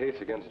 here's my case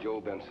against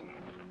Joe Benson.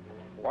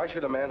 Why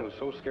should a man who's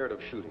so scared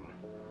of shooting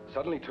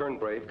suddenly turn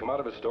brave, come out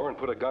of his store, and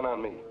put a gun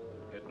on me?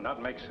 It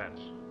not make sense.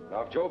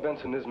 Now, if Joe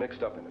Benson is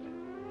mixed up in it,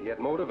 he had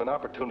motive and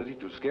opportunity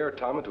to scare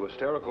Tom into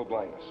hysterical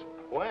blindness.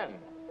 When?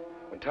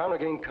 When Tom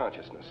regained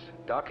consciousness,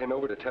 Doc came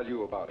over to tell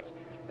you about it.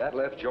 That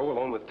left Joe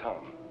alone with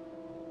Tom.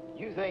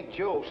 You think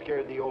Joe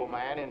scared the old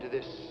man into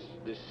this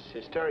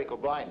hysterical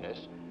blindness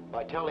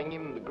by telling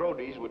him the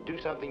Grodys would do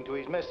something to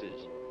his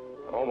missus?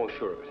 I'm almost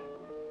sure of it.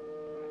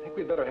 I think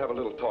we'd better have a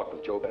little talk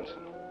with Joe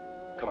Benson.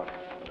 Come on.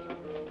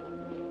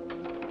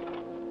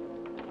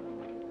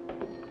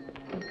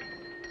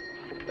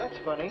 That's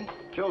funny.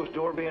 Joe's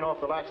door being off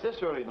the latch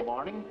this early in the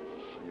morning.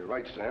 You're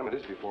right, Sam. It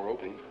is before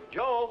opening.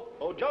 Joe!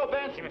 Oh, Joe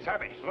Benson! Kemo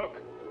Sabe,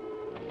 look.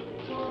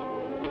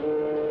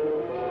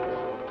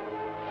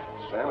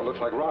 Sam, it looks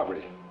like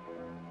robbery.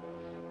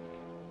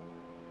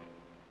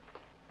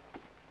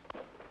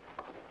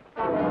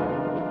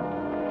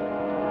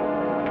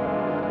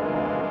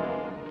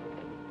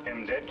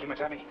 Him dead, Kemo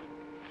Sabe?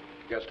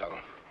 Yes, Tom.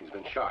 He's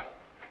been shot.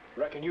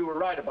 Reckon you were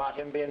right about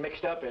him being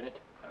mixed up in it.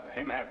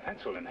 Him have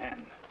pencil in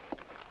hand.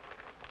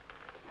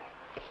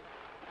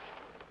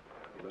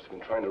 He must have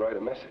been trying to write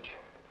a message.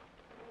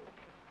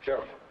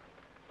 Sheriff,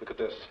 look at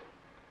this.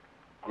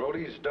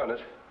 Grody's done it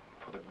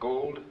for the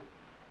gold.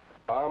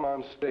 Bomb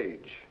on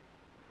stage.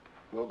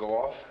 We'll go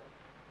off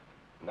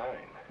 9.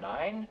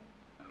 9?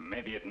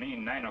 Maybe it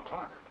mean 9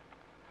 o'clock.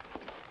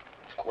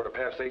 It's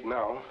 8:15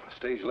 now. The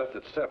stage left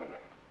at 7.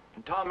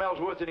 And Tom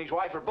Ellsworth and his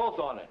wife are both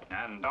on it.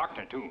 And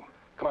Doctor, too.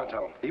 Come on,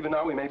 Tom. Even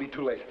now, we may be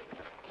too late.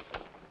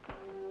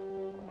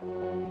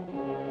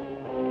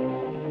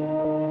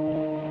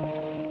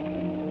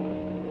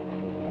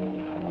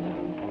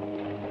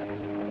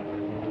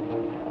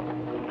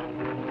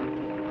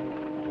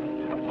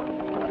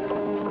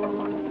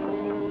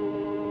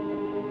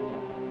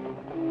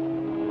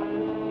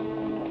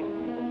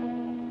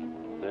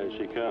 There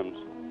she comes.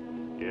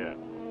 Yeah.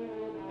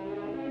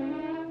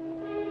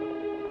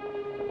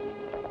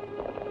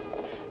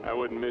 I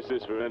wouldn't miss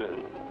this for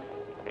anything.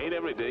 Ain't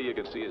every day you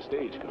can see a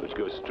stagecoach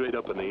go straight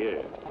up in the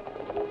air.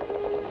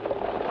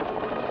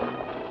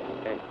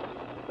 Hey,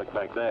 look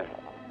back there.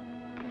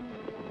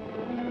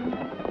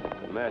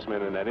 The masked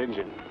man and that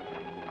engine.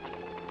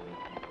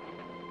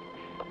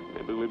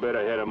 Maybe we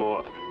better head him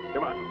off.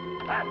 Come on.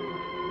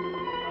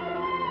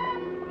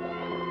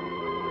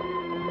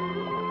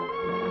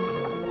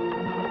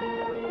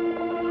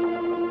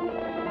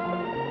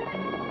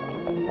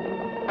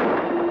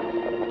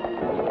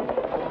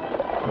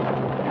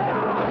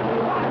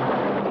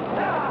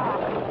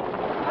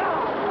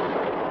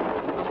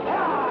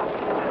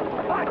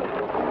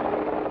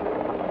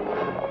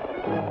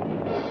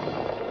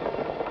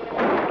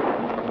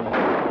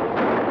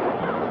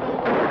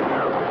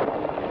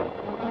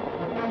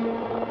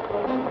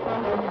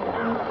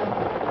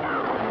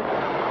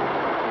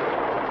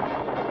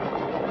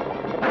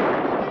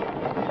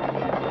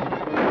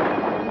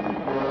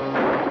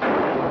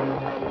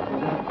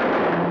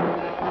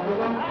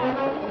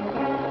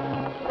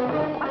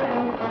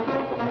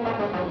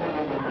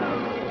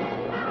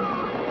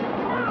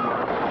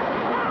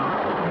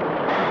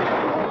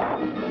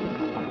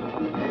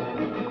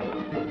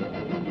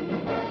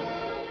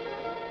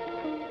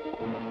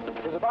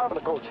 down to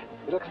the coach.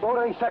 It'll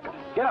explode any second.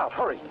 Get out,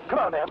 hurry. Come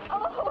on, ma'am.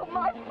 Oh,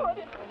 my foot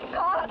is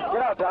caught.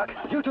 Get out, Doc.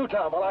 You too,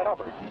 Tom, while I help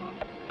her.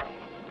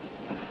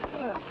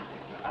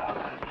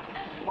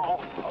 Oh,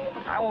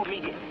 I won't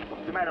leave you.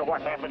 No matter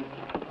what happens,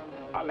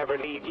 I'll never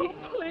leave you.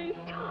 Oh, please,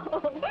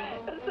 Tom.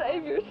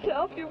 Save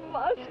yourself. You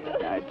must.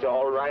 It's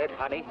all right,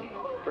 honey.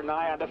 For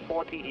nigh on the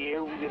 40th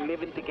year, we've been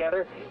living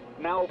together.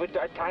 Now, if it's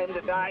our time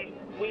to die,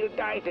 we'll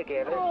die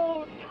together.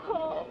 Oh,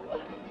 Tom.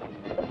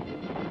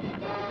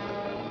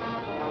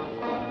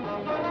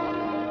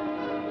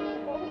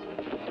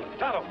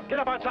 Tonto, get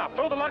up on top.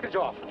 Throw the luggage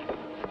off.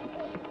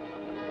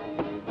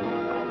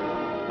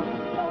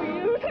 Oh,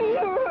 you two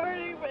are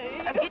hurting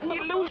me. I'm getting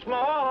you loose,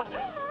 Ma.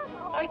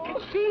 I can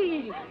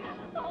see.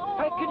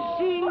 I can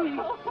see.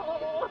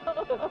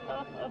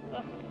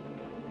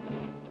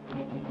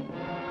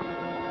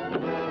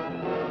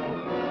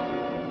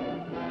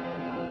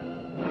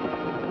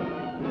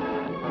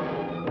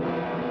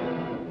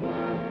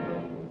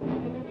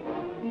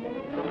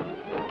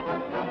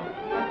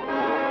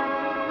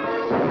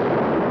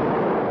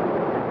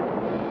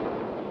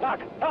 Doc,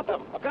 help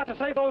them. I've got to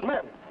save those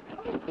men.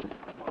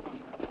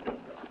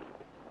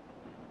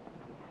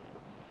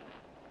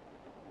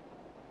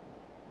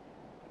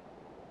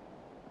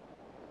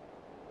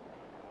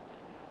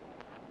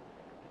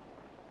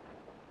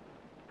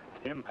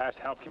 Him past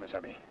help, Kemo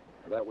Sabe.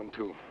 That one,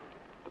 too.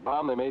 The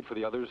bomb they made for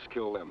the others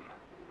killed them.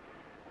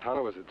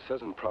 Tonto, as it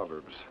says in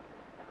Proverbs,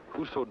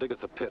 whoso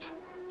diggeth a pit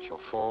shall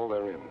fall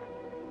therein.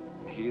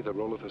 He that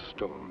rolleth a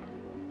stone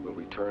will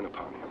return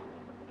upon him.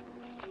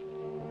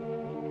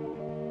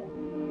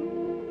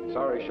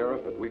 Sorry,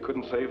 Sheriff, but we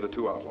couldn't save the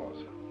two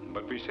outlaws.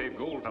 But we saved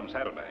gold from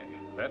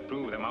Saddlebag. That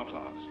proved them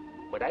outlaws.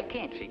 What I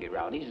can't figure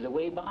out is the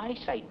way my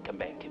eyesight come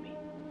back to me.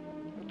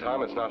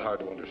 Tom, it's not hard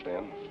to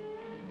understand.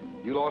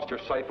 You lost your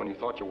sight when you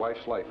thought your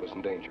wife's life was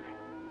in danger.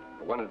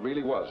 But when it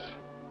really was,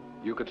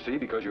 you could see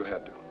because you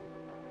had to.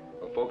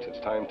 Well, folks, it's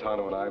time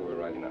Tonto and I were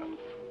riding out.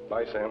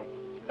 Bye, Sam.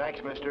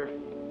 Thanks, mister.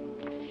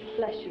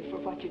 Bless you for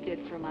what you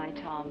did for my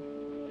Tom.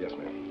 Yes,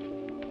 ma'am.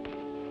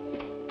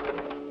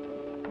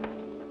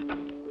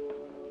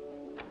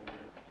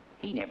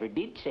 He never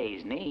did say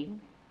his name.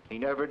 He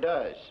never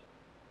does.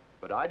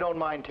 But I don't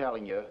mind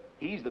telling you,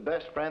 he's the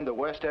best friend the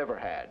West ever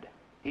had.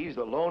 He's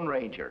the Lone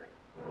Ranger.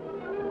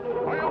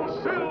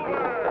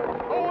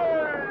 Silver!